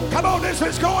 Come on, this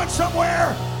is going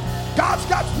somewhere. God's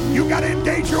got, you got to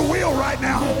engage your will right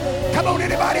now. Come on,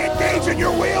 anybody engage in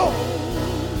your will?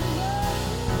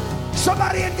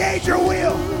 Somebody engage your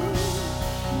will.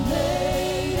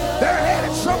 They're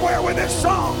headed somewhere with this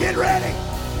song. Get ready.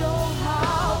 Don't know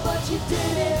how, but you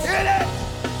did it. Did it.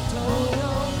 Don't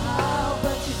know how,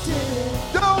 but you did it.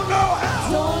 Don't know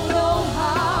how. Don't know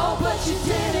how, but you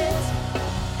did it.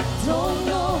 Don't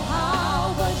know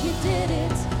how, but you did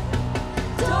it.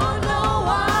 Don't know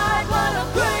why, but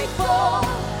I'm grateful.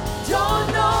 Don't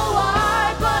know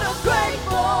why, but I'm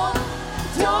grateful.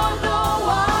 Don't know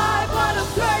why, but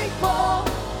I'm grateful.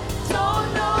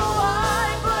 Don't know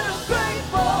why, but I'm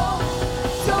grateful.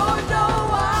 Don't know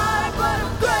why, but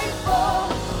I'm grateful.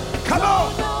 Come on.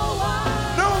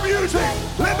 No music.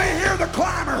 Let me hear the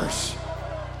climbers.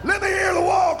 Let me hear the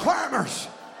wall climbers.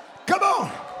 Come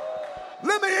on.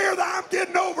 Let me hear the I'm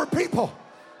getting over people.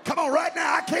 Come on, right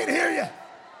now. I can't hear you.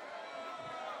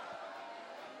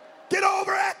 Get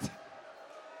over it.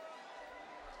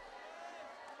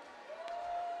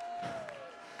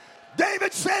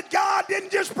 David said, God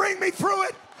didn't just bring me through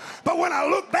it, but when I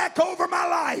look back over my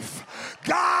life,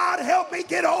 God helped me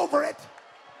get over it.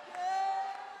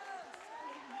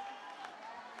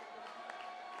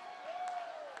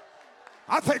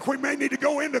 I think we may need to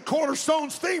go into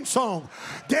Cornerstone's theme song.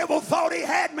 Devil thought he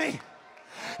had me.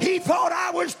 He thought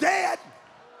I was dead.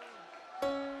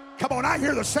 Come on, I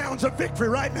hear the sounds of victory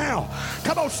right now.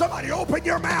 Come on, somebody open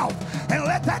your mouth and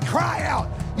let that cry out.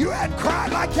 You hadn't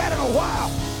cried like that in a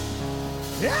while.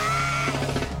 Yeah!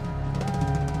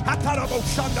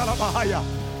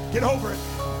 Get over it.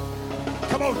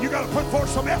 Come on, you got to put forth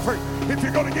some effort if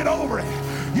you're going to get over it.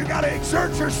 You got to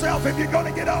exert yourself if you're going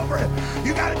to get over it.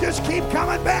 You got to just keep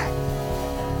coming back.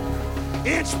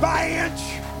 Inch by inch,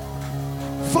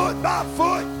 foot by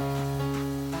foot,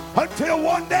 until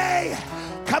one day,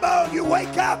 come on, you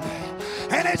wake up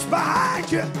and it's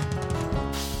behind you.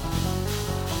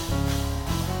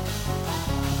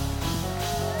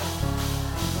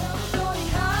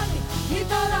 He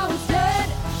thought I was dead.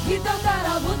 He thought that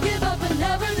I would give up and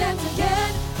never dance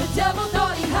again. The devil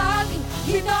thought he had me.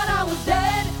 He thought I was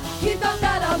dead. He thought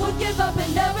that I would give up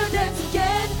and never dance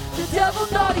again. The devil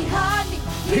thought he had me.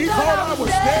 He thought I was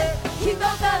dead. He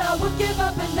thought that I would give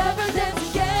up and never dance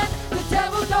again. The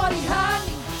devil thought he had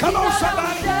me. Come on,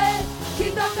 somebody. He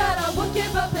thought that I would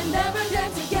give up and never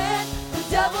dance again. The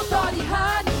devil thought he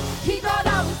had me. He thought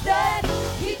I was dead.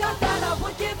 He thought that I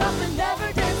would give up and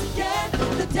never dance again.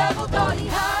 The devil thought he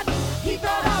had me. He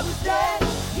thought I was dead.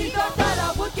 He thought that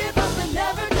I would give up and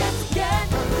never dance again.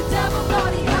 The devil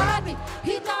thought he had me.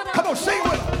 He thought I Come on, sing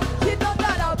with him. He thought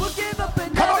that I would give up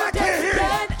and Come on, never I can't dance hear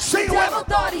again. you. Sing The with devil him.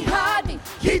 thought he had me.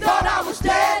 He thought I was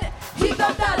dead. He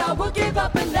thought that I would give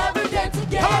up and never dance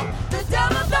again. The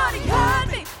devil thought he had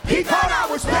me. He thought I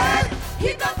was dead. He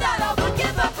thought that I would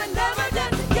give up and never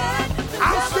dance again. The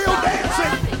I'm devil still thought he dancing.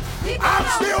 had me. He thought I'm I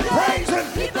was still dead. praising.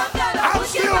 He thought that I I'm would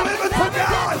still give up living and for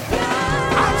never God. dance again.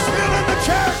 I'm still in the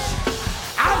church.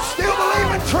 I'm still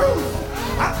believing truth.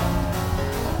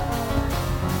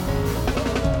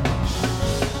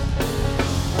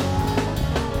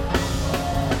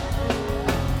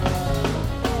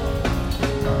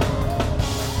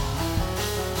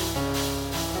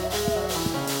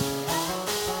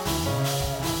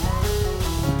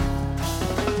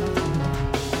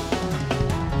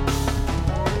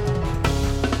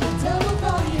 The devil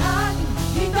thought he had me.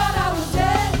 He thought I was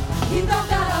dead. He thought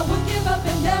that I would give up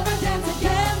and never dance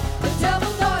again. The devil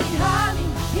thought he had me.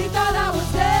 He thought I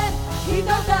was dead. He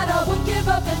thought that I would give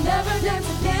up and never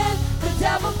dance again. The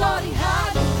devil thought he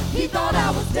had me. He thought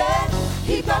I was dead.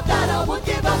 He thought that I would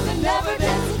give up and never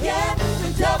dance again.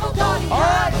 The devil thought he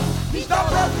had me. He Stop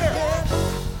thought I right was there. dead.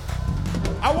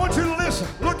 I want you to listen.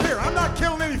 Look here, I'm not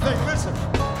killing anything. Listen.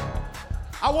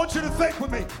 I want you to think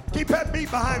with me. Keep that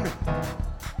beat behind me.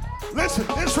 Listen,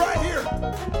 this right here,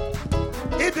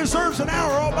 it deserves an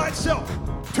hour all by itself.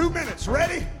 2 minutes.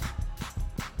 Ready?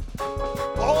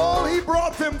 All he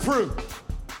brought them through.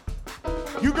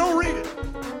 You go read it.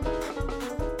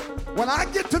 When I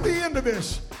get to the end of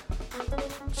this,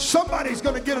 somebody's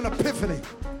going to get an epiphany.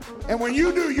 And when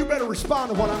you do, you better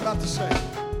respond to what I'm about to say.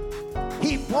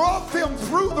 He brought them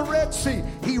through the Red Sea.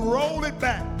 He rolled it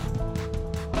back.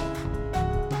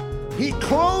 He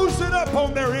closed it up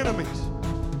on their enemies.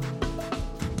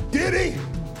 Did he?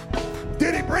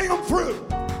 Did he bring them through?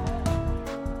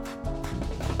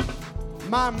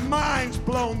 My mind's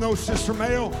blown though, Sister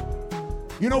Mayo.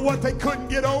 You know what they couldn't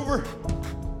get over?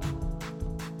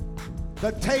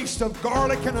 The taste of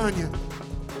garlic and onion.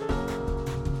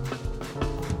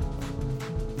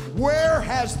 Where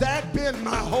has that been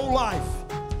my whole life?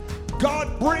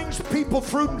 God brings people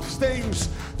through things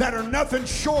that are nothing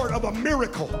short of a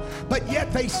miracle, but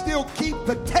yet they still keep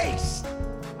the taste.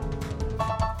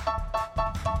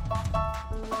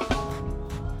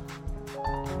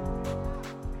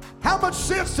 How much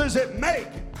sense does it make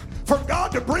for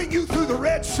God to bring you through the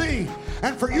Red Sea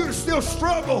and for you to still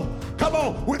struggle, come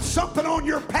on, with something on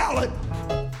your palate?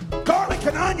 Garlic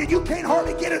and onion, you can't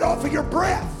hardly get it off of your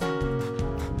breath.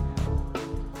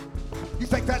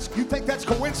 You think that's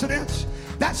coincidence?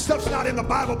 That stuff's not in the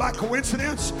Bible by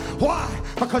coincidence. Why?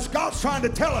 Because God's trying to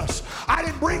tell us, I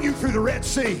didn't bring you through the Red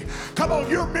Sea. Come on,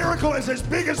 your miracle is as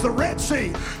big as the Red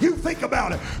Sea. You think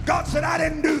about it. God said, I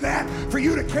didn't do that for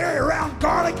you to carry around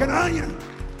garlic and onion.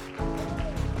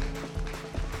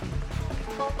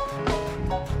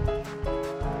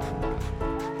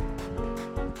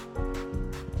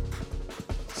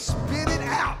 Spit it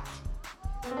out.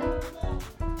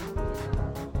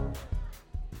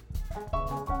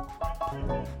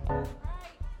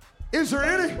 Is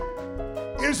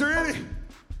there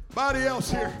anybody else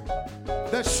here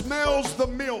that smells the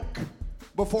milk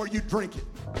before you drink it?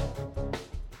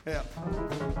 Yeah.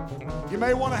 You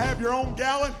may want to have your own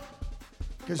gallon,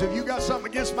 because if you got something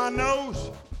against my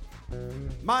nose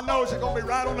is going to be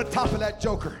right on the top of that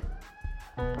joker.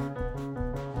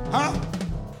 Huh?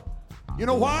 You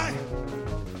know why?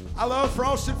 I love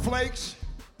Frosted Flakes,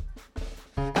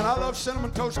 and I love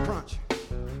Cinnamon Toast Crunch.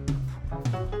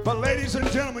 But ladies and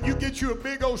gentlemen, you get you a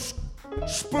big old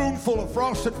spoonful of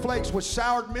Frosted Flakes with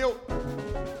soured milk.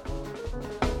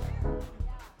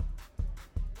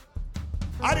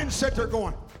 I didn't sit there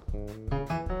going,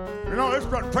 you know, this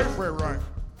doesn't taste very right.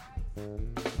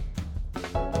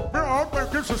 You know, I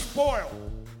think this is spoiled.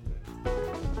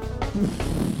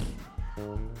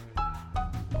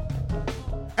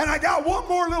 And I got one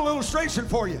more little illustration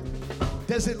for you.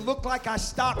 Does it look like I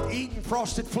stopped eating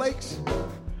Frosted Flakes?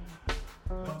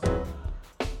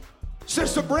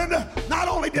 Sister Brenda, not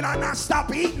only did I not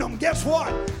stop eating them, guess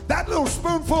what? That little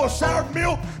spoonful of sour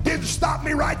milk didn't stop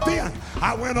me right then.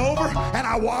 I went over and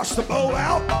I washed the bowl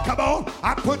out. Come on.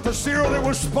 I put the cereal that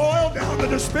was spoiled down the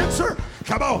dispenser.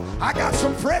 Come on. I got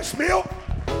some fresh milk.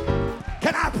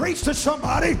 Can I preach to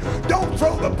somebody? Don't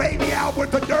throw the baby out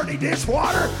with the dirty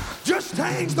dishwater. Just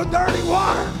change the dirty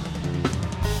water.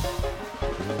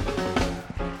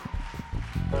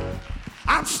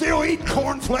 I'm still eating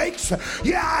cornflakes.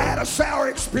 Yeah, I had a sour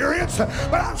experience,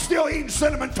 but I'm still eating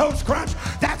Cinnamon Toast Crunch.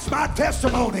 That's my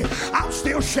testimony. I'm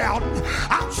still shouting.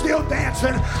 I'm still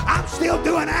dancing. I'm still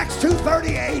doing Acts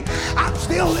 2:38. I'm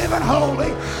still living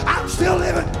holy. I'm still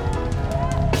living.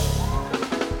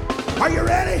 Are you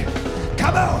ready?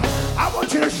 Come on. I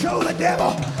want you to show the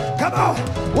devil. Come on.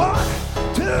 1,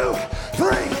 2,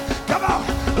 3. Come on.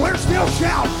 We're still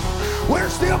shouting. We're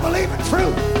still believing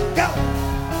truth. Go.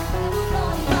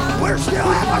 We're still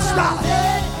apostolic.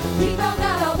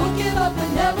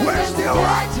 We're still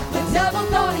right. The devil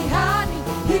thought he had me.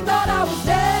 He thought I was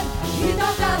dead. He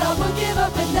thought that I would give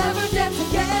up and never dance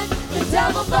again. The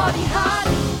devil thought he had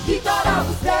me. He thought I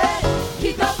was dead.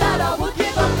 He thought that I would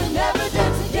give up and never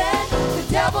dance again. The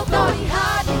devil thought he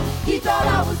had me. He thought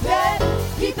I was dead.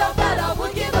 He thought that I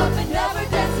would give up and never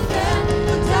dance again.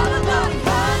 The devil thought he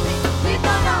had me. He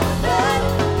thought I was dead.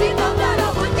 He thought that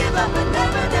I would give up and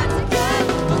never dance again.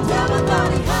 The devil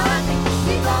thought he had me.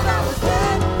 He thought I was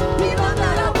dead. He thought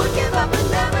that I would give up and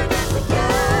never dance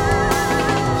again.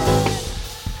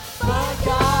 My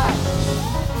God.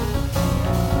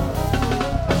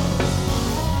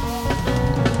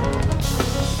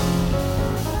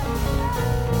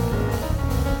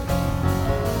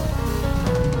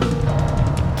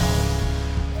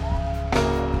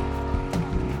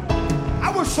 I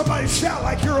wish somebody shout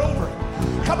like you're over it.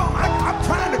 Come on, I'm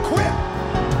trying to quit,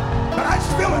 but I'm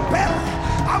just feeling better.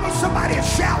 I wish somebody would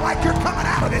shout like you're coming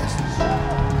out of this.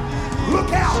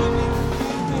 Look out.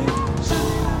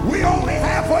 We're only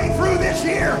halfway through this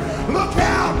year. Look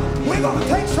out. We're going to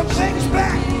take some things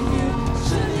back.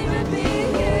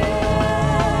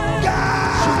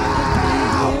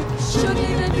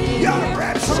 You ought to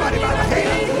grab somebody by the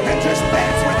hand and just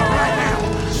dance with them right now.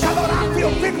 Come on, I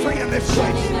feel victory in this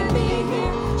place.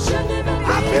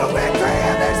 I feel victory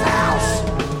in this house.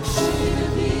 Shouldn't even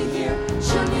be here.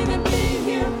 Shouldn't even be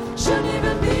here. Shouldn't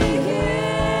even be here.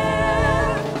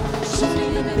 Shouldn't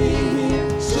even be here.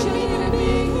 Shouldn't even be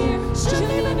here.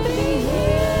 Shouldn't even be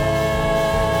here.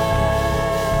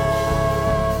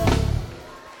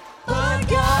 My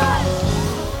God.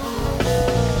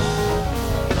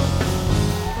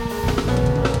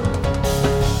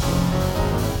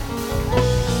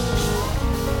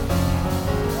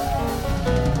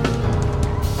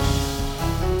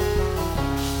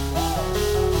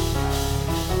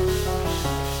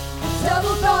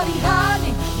 Devil thought he had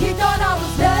me. He thought I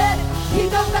was dead. He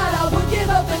thought that I would give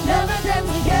up and never dance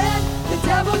again. The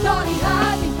devil thought he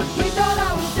had me. He thought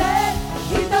I was dead.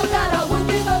 He thought that I would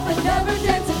give up and never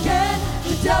dance again.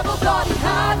 The devil thought he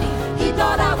had me. He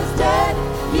thought I was dead.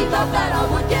 He thought that I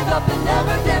would give up and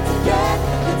never dance again.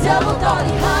 The devil thought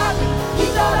he had me.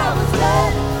 He thought I was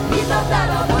dead. He thought that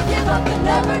I would give up and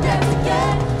never dance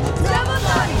again. The devil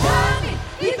thought he had me.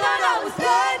 He thought I was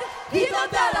dead. He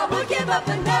thought that I would give up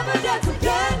and never dance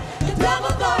again. The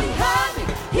devil thought he had me.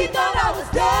 He thought I was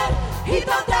dead. He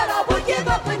thought that I would give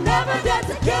up and never dance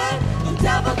again. The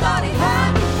devil thought he had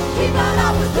me. He thought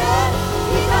I was dead.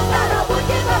 He thought that I would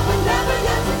give up and never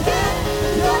dance again.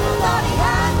 The devil thought he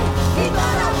had me. He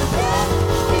thought I was dead.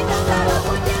 He thought that I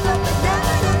would give up and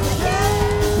never dance again.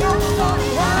 The devil thought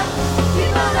he had me. He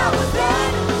thought I was dead.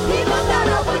 He thought that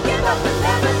I would give up and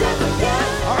never dance again.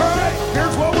 All right,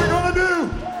 here's what we're going to do.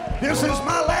 This is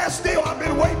my last deal. I've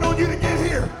been waiting on you to get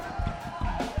here.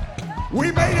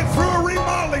 We made it through a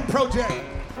remodeling project.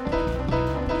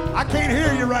 I can't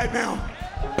hear you right now.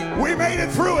 We made it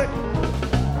through it.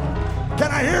 Can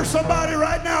I hear somebody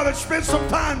right now that spent some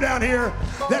time down here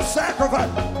that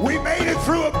sacrificed? We made it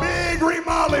through a big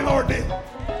remodeling ordeal.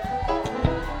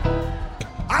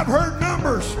 I've heard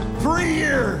numbers, 3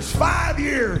 years, 5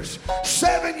 years,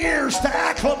 7 years to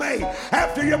acclimate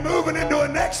after you're moving into a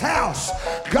next house.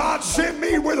 God sent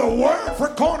me with a word for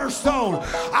Cornerstone.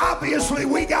 Obviously,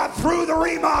 we got through the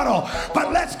remodel,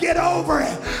 but let's get over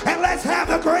it and let's have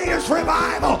the greatest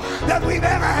revival that we've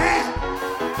ever had.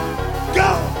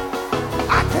 Go.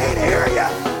 I can't hear you.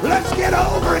 Let's get